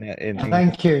we're doing in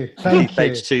Thank you.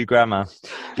 Page 2 grammar.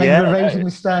 Thank you for raising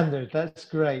the standard. That's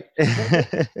great.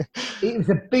 It was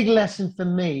a big lesson for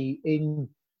me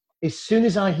as soon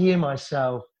as I hear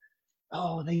myself,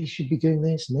 oh, they should be doing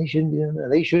this and they shouldn't be doing that.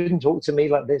 They shouldn't talk to me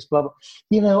like this, blah, blah.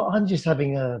 You know, I'm just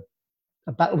having a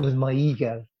battle with my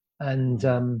ego. And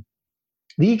the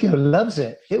ego loves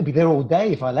it. It'll be there all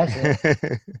day if I let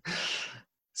it.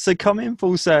 So coming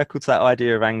full circle to that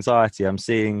idea of anxiety, I'm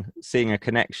seeing a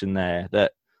connection there,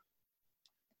 that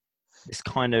this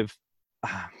kind of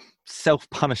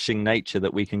self-punishing nature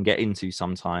that we can get into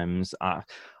sometimes. I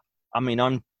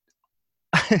mean,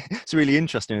 it's really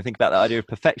interesting to think about that idea of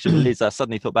perfection. Liz, I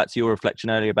suddenly thought back to your reflection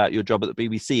earlier about your job at the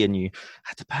BBC, and you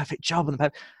had the perfect job.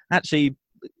 Actually,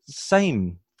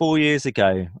 same 4 years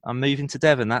ago, I'm moving to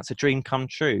Devon. That's a dream come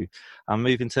true. I'm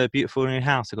moving to a beautiful new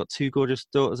house. I've got 2 gorgeous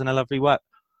daughters and a lovely work.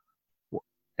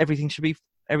 Everything should be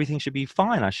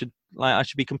fine. I should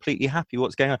be completely happy.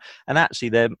 What's going on? And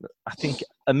actually, I think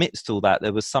amidst all that,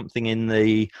 there was something in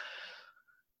the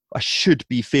I should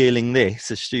be feeling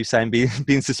this, as Stu's saying,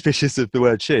 being suspicious of the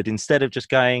word should, instead of just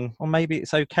going, well, maybe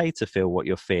it's okay to feel what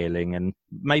you're feeling, and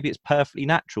maybe it's perfectly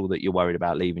natural that you're worried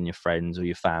about leaving your friends or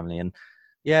your family. And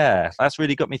yeah, that's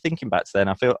really got me thinking back to then.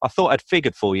 I thought I'd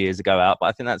figured 4 years ago out, but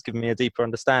I think that's given me a deeper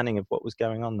understanding of what was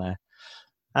going on there.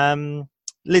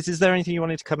 Liz, is there anything you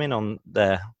wanted to come in on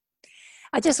there?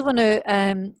 I just want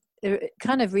to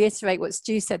kind of reiterate what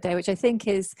Stu said there, which I think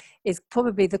is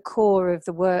probably the core of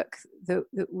the work that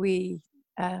we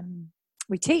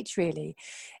teach, really,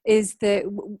 is that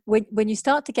when you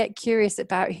start to get curious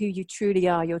about who you truly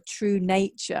are, your true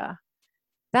nature,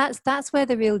 that's where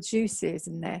the real juice is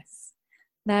in this.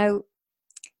 Now,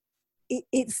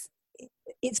 it's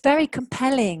very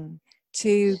compelling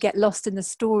to get lost in the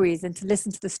stories and to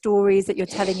listen to the stories that you're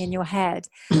telling in your head.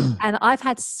 And I've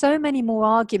had so many more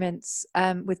arguments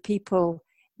with people,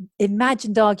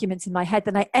 imagined arguments in my head,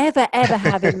 than I ever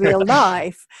have in real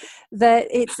life, that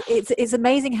it's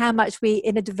amazing how much we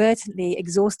inadvertently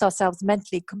exhaust ourselves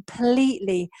mentally,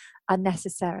 completely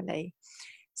unnecessarily.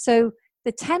 So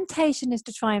the temptation is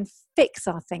to try and fix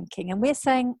our thinking. And we're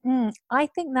saying, I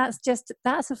think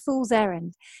that's a fool's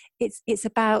errand. It's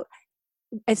about,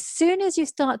 as soon as you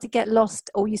start to get lost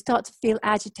or you start to feel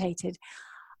agitated,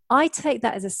 I take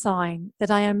that as a sign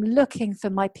that I am looking for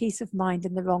my peace of mind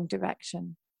in the wrong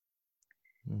direction.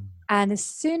 And as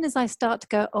soon as I start to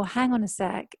go, oh, hang on a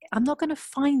sec, I'm not going to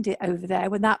find it over there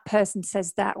when that person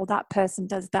says that, or that person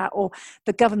does that, or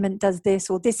the government does this,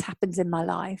 or this happens in my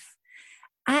life.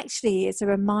 Actually, it's a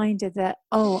reminder that,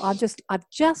 oh, I've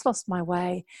just lost my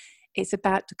way. It's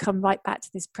about to come right back to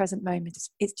this present moment.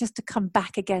 It's just to come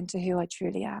back again to who I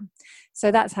truly am.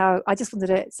 So that's how I just wanted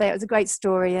to say it was a great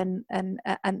story, and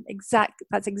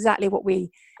that's exactly what we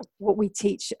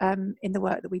teach in the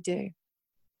work that we do.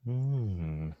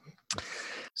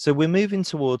 So we're moving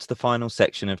towards the final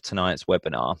section of tonight's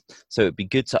webinar. So it'd be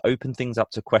good to open things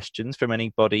up to questions from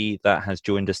anybody that has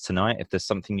joined us tonight. If there's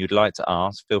something you'd like to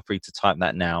ask, feel free to type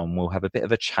that now, and we'll have a bit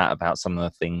of a chat about some of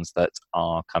the things that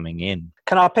are coming in.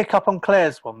 Can I pick up on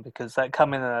Claire's one, because that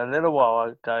came in a little while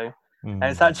ago, and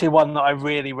it's actually one that I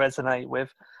really resonate with.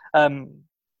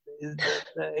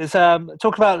 It's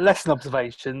talk about lesson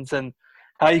observations and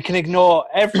how you can ignore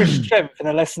every strength in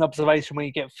a lesson observation when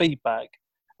you get feedback,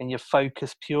 and you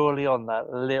focus purely on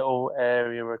that little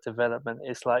area of development.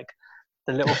 It's like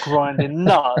the little grinding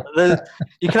nut.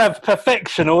 You can have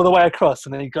perfection all the way across,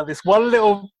 and then you've got this one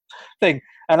little thing.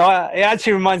 And it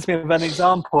actually reminds me of an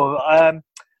example.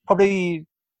 Probably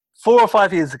 4 or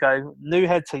 5 years ago, new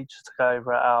head teacher took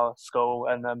over at our school,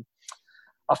 and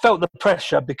I felt the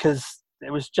pressure because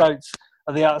it was jokes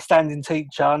of the outstanding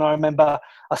teacher. And I remember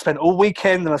I spent all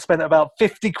weekend, and I spent about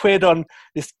 50 quid on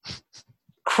this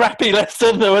crappy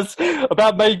lesson. There was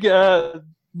about making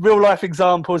real life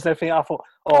examples and everything. I thought,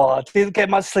 I didn't get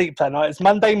much sleep that night. It's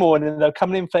Monday morning. They're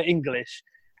coming in for English.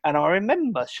 And I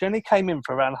remember she only came in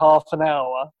for around half an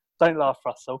hour. Don't laugh,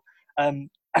 Russell. And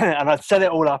I'd set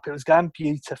it all up. It was going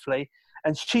beautifully.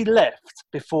 And she left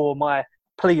before my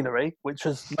plenary, which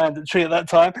was mandatory at that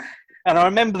time. And I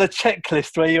remember the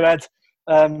checklist where you had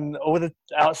all the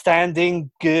outstanding,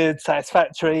 good,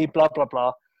 satisfactory, blah, blah,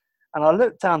 blah. And I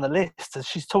looked down the list as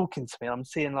she's talking to me. I'm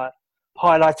seeing like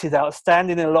highlighted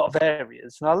outstanding in a lot of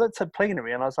areas. And I looked at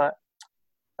plenary and I was like,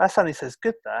 that only says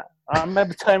good, that. I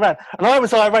remember turning around. And I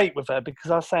was irate with her because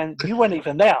I was saying, you weren't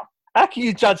even there. How can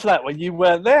you judge that when you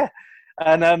weren't there?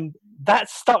 And that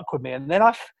stuck with me. And then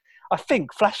I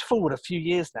think, flash forward a few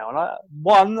years now, and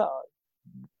one,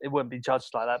 it wouldn't be judged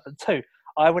like that, but two,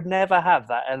 I would never have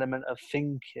that element of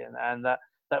thinking and that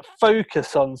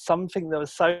focus on something that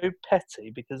was so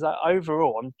petty, because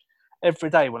overall, every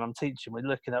day when I'm teaching, we're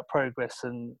looking at progress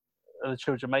and are the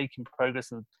children making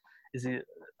progress, and is it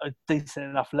a decent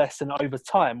enough lesson over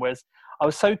time? Whereas I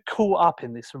was so caught up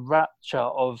in this rapture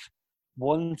of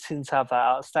wanting to have that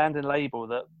outstanding label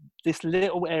that this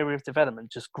little area of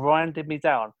development just grinded me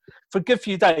down for a good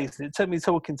few days. It took me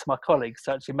talking to my colleagues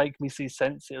to actually make me see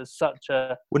sense. It was such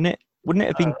a... Wouldn't it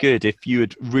have been good if you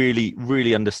had really,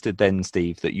 really understood then,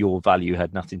 Steve, that your value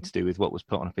had nothing to do with what was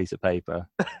put on a piece of paper?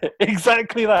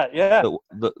 Exactly that, yeah.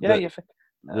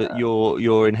 That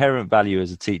your inherent value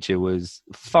as a teacher was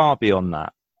far beyond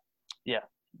that. Yeah,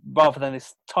 rather than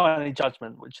this tiny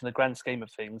judgment, which in the grand scheme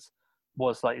of things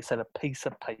was, like you said, a piece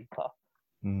of paper.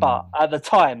 But at the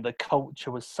time, the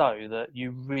culture was so that you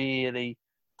really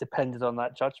depended on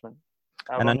that judgment.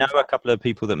 And I know a couple of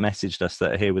people that messaged us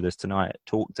that are here with us tonight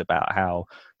talked about how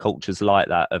cultures like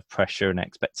that of pressure and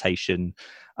expectation.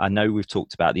 I know we've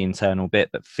talked about the internal bit,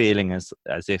 but feeling as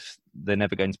if they're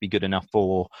never going to be good enough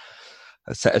for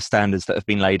a set of standards that have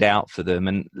been laid out for them.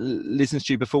 And listen,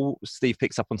 Stu, before Steve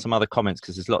picks up on some other comments,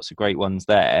 because there's lots of great ones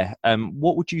there,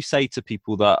 what would you say to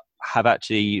people that have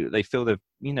actually, they feel they've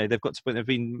got to point, they've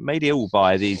been made ill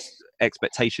by these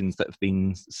expectations that have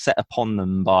been set upon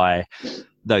them by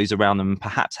those around them,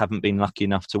 perhaps haven't been lucky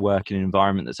enough to work in an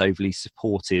environment that's overly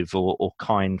supportive or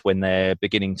kind when they're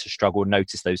beginning to struggle,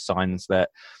 notice those signs that,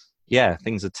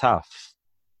 things are tough?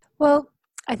 Well,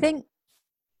 I think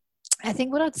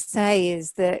what I'd say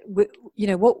is that what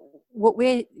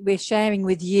we're sharing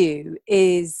with you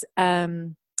is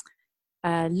looking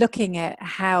at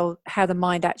how the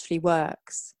mind actually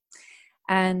works,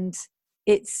 and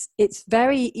it's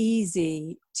very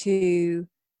easy to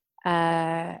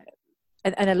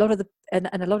and a lot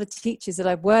of teachers that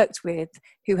I've worked with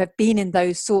who have been in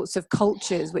those sorts of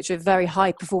cultures, which are very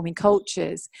high performing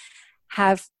cultures,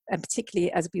 have, and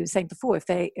particularly as we were saying before, if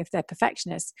they're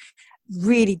perfectionists,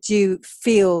 really do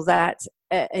feel that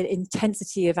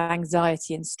intensity of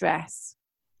anxiety and stress.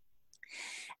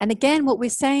 And again, what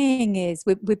we're saying is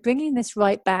we're bringing this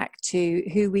right back to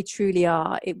who we truly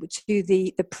are, to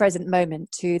the present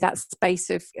moment, to that space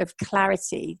of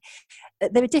clarity.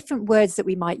 There are different words that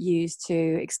we might use to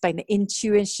explain the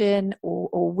intuition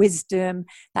or wisdom,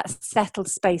 that settled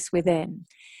space within.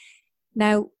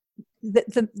 Now,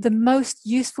 the most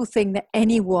useful thing that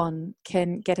anyone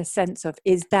can get a sense of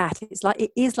is that it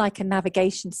is like a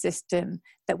navigation system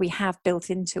that we have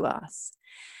built into us.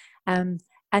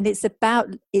 And it's about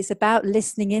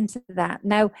listening into that.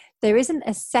 Now, there isn't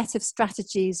a set of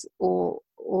strategies or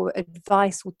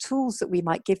advice or tools that we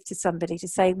might give to somebody to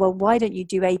say, well, why don't you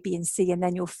do A, B, and C, and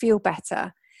then you'll feel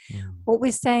better. Yeah. What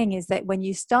we're saying is that when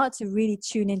you start to really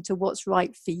tune into what's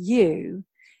right for you,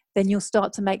 then you'll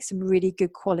start to make some really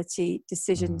good quality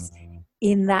decisions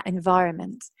in that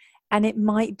environment. And it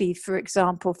might be, for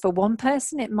example, for one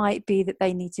person, it might be that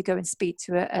they need to go and speak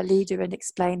to a leader and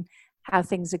explain how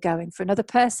things are going. For another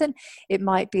person, it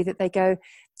might be that they go,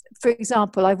 for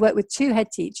example, I've worked with 2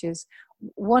 head teachers.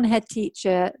 One head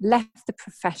teacher left the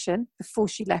profession before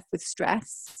she left with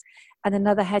stress, and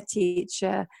another head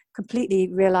teacher completely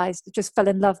realized, just fell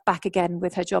in love back again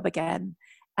with her job again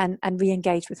and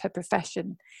re-engaged with her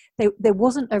profession. There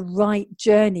wasn't a right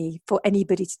journey for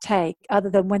anybody to take, other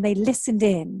than when they listened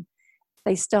in,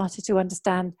 they started to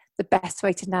understand the best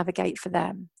way to navigate for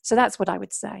them. So that's what I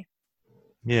would say.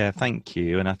 Yeah, thank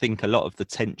you. And I think a lot of the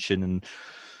tension and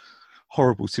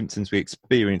horrible symptoms we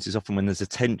experience is often when there's a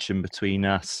tension between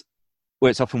us,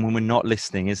 where it's often when we're not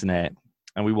listening, isn't it?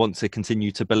 And we want to continue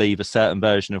to believe a certain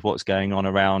version of what's going on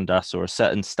around us, or a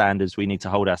certain standards we need to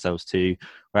hold ourselves to,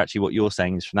 where actually what you're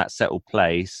saying is from that settled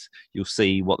place, you'll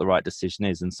see what the right decision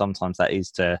is. And sometimes that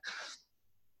is to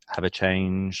have a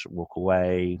change, walk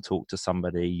away, talk to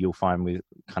somebody, you'll find with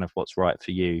kind of what's right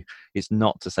for you. It's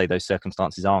not to say those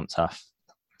circumstances aren't tough.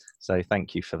 So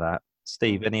thank you for that.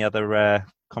 Steve, any other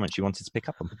comments you wanted to pick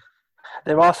up on?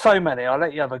 There are so many. I'll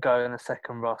let you have a go in a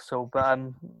second, Russell. But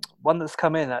one that's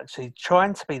come in, actually,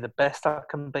 trying to be the best I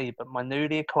can be, but my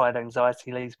newly acquired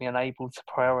anxiety leaves me unable to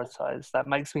prioritise. That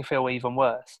makes me feel even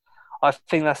worse. I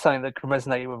think that's something that can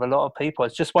resonate with a lot of people. I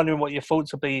was just wondering what your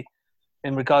thoughts would be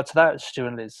in regard to that, Stu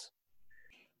and Liz.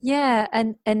 Yeah,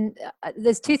 and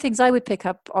there's two things I would pick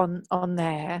up on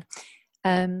there.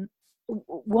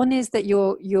 One is that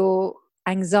your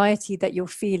anxiety that you're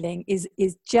feeling is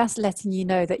just letting you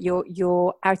know that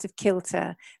you're out of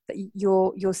kilter, that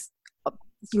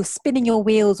you're spinning your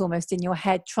wheels almost in your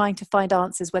head, trying to find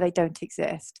answers where they don't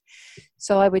exist.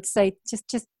 So I would say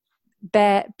just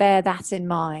bear that in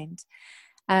mind,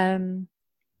 and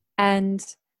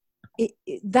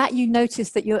that you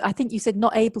notice that I think you said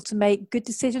not able to make good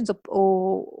decisions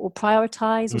or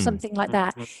prioritize or something like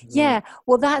that. Yeah,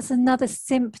 well, that's another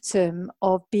symptom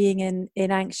of being in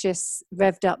anxious,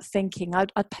 revved up thinking.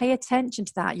 I'd pay attention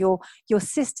to that. Your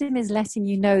system is letting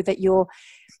you know that you're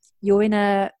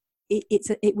in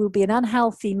it will be an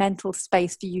unhealthy mental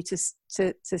space for you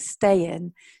to stay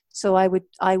in. So I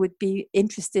would be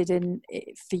interested in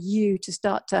for you to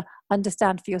start to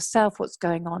understand for yourself what's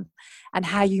going on and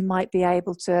how you might be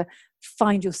able to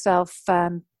find yourself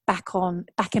back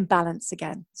in balance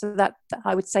again. So that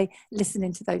I would say,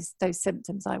 listening to those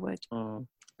symptoms, I would.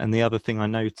 And the other thing I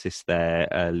noticed there,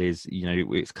 Liz,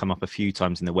 it's come up a few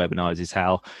times in the webinars, is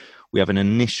how we have an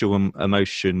initial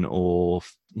emotion or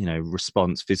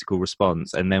response, physical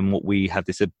response, and then what we have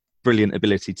this brilliant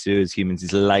ability to do as humans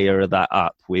is layer that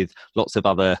up with lots of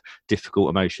other difficult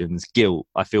emotions. Guilt,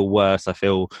 I feel worse, I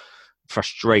feel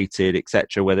frustrated,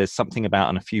 etc. Where there's something about,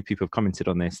 and a few people have commented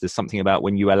on this, there's something about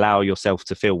when you allow yourself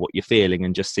to feel what you're feeling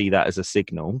and just see that as a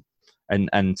signal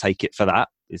and take it for that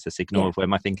is a signal of where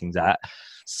my thinking's at,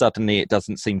 suddenly it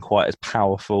doesn't seem quite as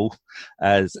powerful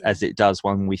as it does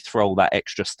when we throw that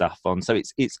extra stuff on. So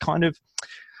it's kind of,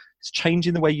 it's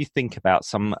changing the way you think about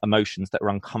some emotions that are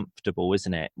uncomfortable,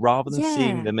 isn't it? Rather than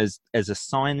seeing them as a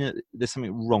sign that there's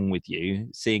something wrong with you,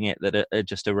 seeing it that are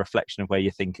just a reflection of where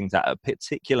your thinking's at a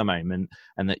particular moment,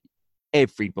 and that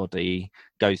everybody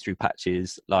goes through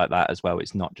patches like that as well.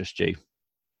 It's not just you.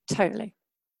 Totally.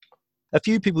 A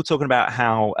few people talking about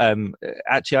how,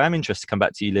 actually, I am interested to come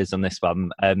back to you, Liz, on this one,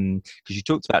 because you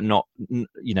talked about not,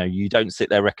 you don't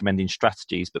sit there recommending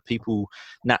strategies, but people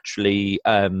naturally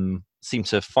seem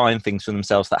to find things for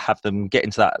themselves that have them get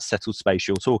into that settled space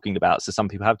you're talking about. So some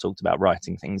people have talked about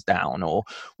writing things down or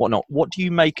whatnot. What do you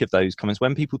make of those comments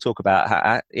when people talk about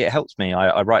how it helps me,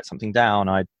 I write something down,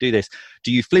 I do this?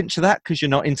 Do you flinch to that because you're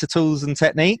not into tools and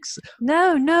techniques?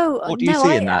 No. What do you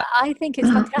see in that? I think it's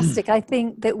fantastic. I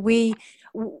think that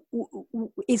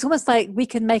it's almost like we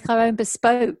can make our own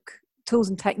bespoke tools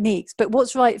and techniques, but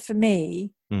what's right for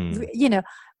me,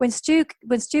 when Stu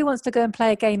wants to go and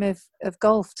play a game of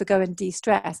golf to go and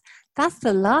de-stress, that's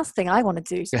the last thing I want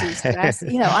to do to de-stress.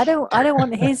 I don't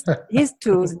want his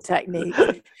tools and techniques.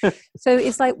 So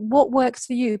it's like, what works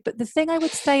for you? But the thing I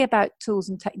would say about tools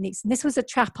and techniques, and this was a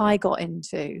trap I got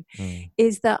into,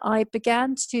 is that I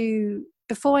began to,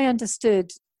 before I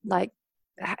understood like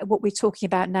what we're talking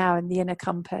about now in the inner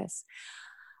compass,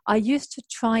 I used to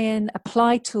try and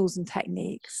apply tools and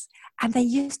techniques, and they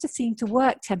used to seem to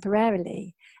work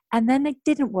temporarily, and then they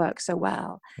didn't work so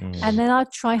well. And then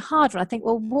I'd try harder. I think,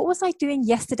 well, what was I doing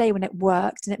yesterday when it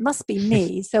worked? And it must be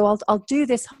me. So I'll do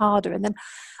this harder, and then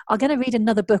I'm going to read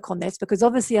another book on this, because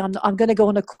obviously I'm going to go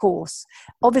on a course.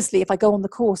 Obviously, if I go on the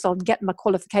course, I'll get my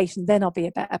qualification, then I'll be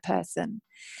a better person.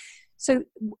 So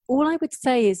all I would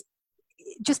say is,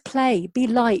 just play, be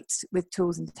light with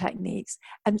tools and techniques,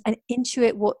 and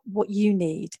intuit what you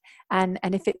need. And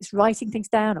if it's writing things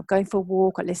down, or going for a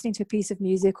walk, or listening to a piece of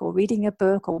music, or reading a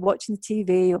book, or watching the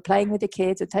TV, or playing with the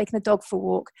kids, or taking the dog for a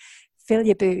walk, fill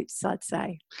your boots, I'd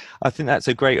say. I think that's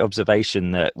a great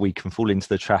observation, that we can fall into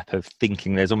the trap of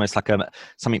thinking there's almost like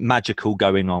something magical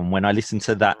going on. When I listen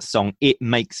to that song, it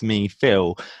makes me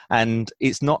feel. And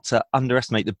it's not to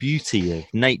underestimate the beauty of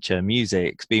nature,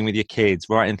 music, being with your kids,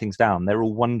 writing things down. They're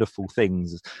all wonderful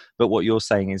things. But what you're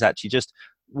saying is actually just,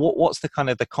 what's the kind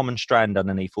of the common strand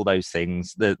underneath all those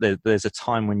things? There's a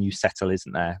time when you settle,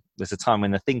 isn't there? There's a time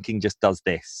when the thinking just does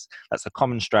this. That's a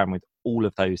common strand with all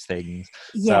of those things.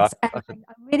 Yes, so I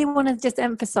really want to just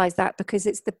emphasize that, because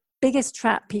it's the biggest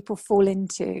trap people fall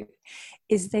into,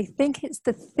 is they think it's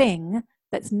the thing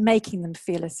that's making them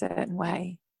feel a certain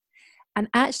way. And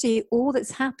actually all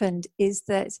that's happened is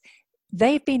that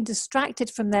they've been distracted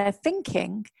from their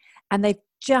thinking, and they've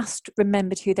just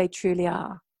remembered who they truly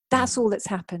are. That's all that's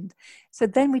happened. So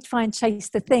then we try and chase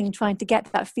the thing, trying to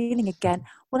get that feeling again.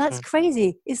 Well, that's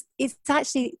crazy. It's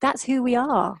actually, that's who we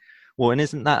are. Well, and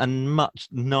isn't that a much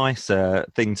nicer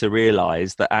thing to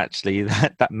realise, that actually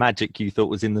that magic you thought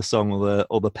was in the song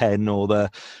or the pen or the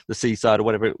seaside or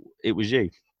whatever, it was you.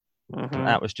 Mm-hmm.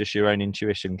 That was just your own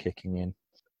intuition kicking in.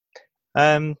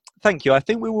 Thank you. I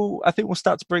think we'll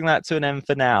start to bring that to an end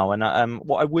for now. And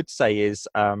what I would say is,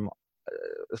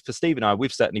 for Steve and I,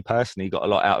 we've certainly personally got a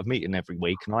lot out of meeting every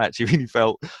week, and I actually really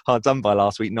felt hard done by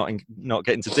last week not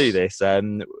getting to do this.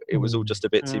 It was all just a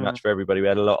bit too much for everybody. We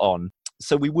had a lot on.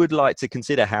 So we would like to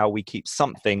consider how we keep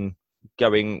something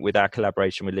going with our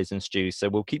collaboration with Liz and Stu. So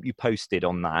we'll keep you posted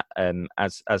on that,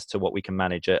 as to what we can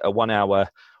manage. A 1 hour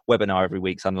webinar every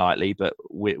week's unlikely, but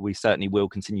we certainly will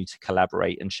continue to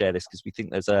collaborate and share this, because we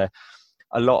think there's a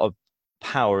lot of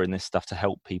power in this stuff to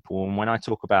help people. And when I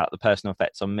talk about the personal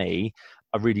effects on me,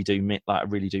 I really do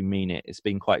mean it. It's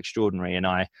been quite extraordinary, and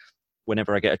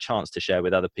whenever I get a chance to share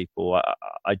with other people,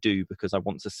 I do, because I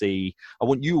want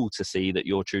you all to see that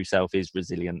your true self is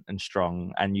resilient and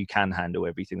strong, and you can handle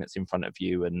everything that's in front of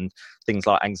you. And things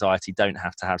like anxiety don't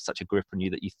have to have such a grip on you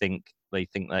that they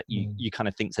think that you kind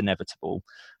of think's inevitable.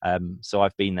 So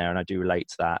I've been there, and I do relate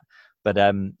to that. But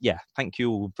thank you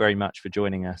all very much for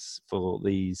joining us for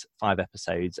these 5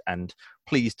 episodes, and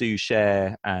please do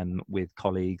share with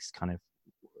colleagues kind of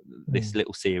this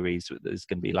little series. There's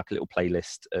going to be like a little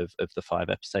playlist of the 5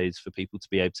 episodes for people to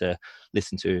be able to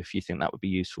listen to if you think that would be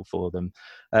useful for them.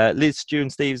 Liz, Stu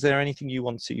and Steve, is there anything you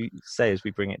want to say as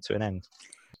we bring it to an end?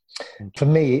 For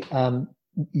me,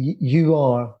 you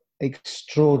are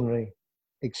extraordinary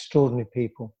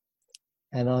people,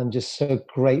 and I'm just so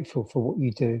grateful for what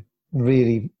you do,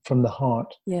 really, from the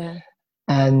heart. Yeah.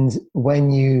 And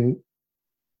when you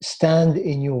stand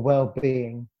in your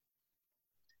well-being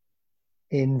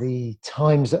in the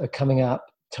times that are coming up,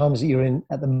 times that you're in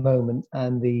at the moment,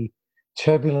 and the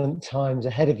turbulent times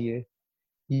ahead of you,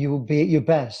 you will be at your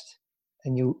best,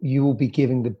 and you will be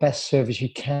giving the best service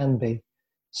you can be.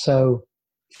 So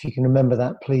if you can remember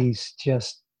that, please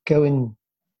just go and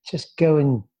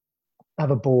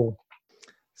have a ball.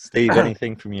 Steve,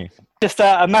 anything from you? Just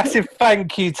a massive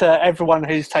thank you to everyone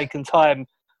who's taken time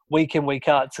week in, week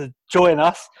out to join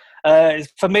us.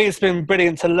 For me, it's been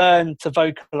brilliant to learn to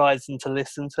vocalise and to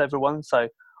listen to everyone. So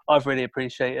I've really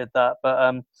appreciated that.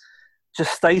 But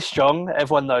just stay strong.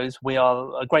 Everyone knows we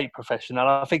are a great profession. And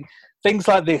I think things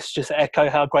like this just echo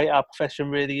how great our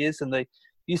profession really is. And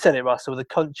you said it, Russell, the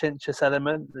conscientious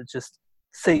element that just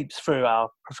seeps through our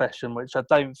profession, which I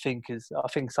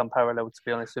think some parallel, to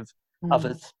be honest, with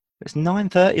others. It's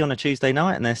 9:30 on a Tuesday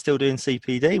night and they're still doing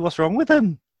CPD. What's wrong with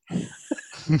them?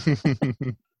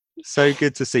 So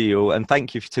good to see you all, and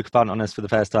thank you if you took a punt on us for the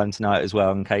first time tonight as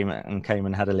well, and came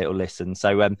and had a little listen.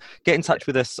 So get in touch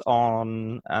with us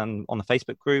on the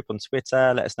Facebook group, on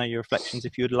Twitter. Let us know your reflections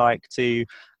if you'd like to,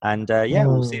 and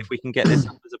we'll see if we can get this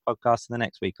up as a podcast in the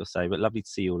next week or so. But lovely to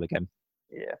see you all again.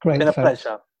 Yeah, Great, been a thanks.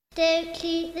 pleasure. Don't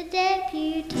keep the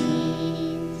deputy.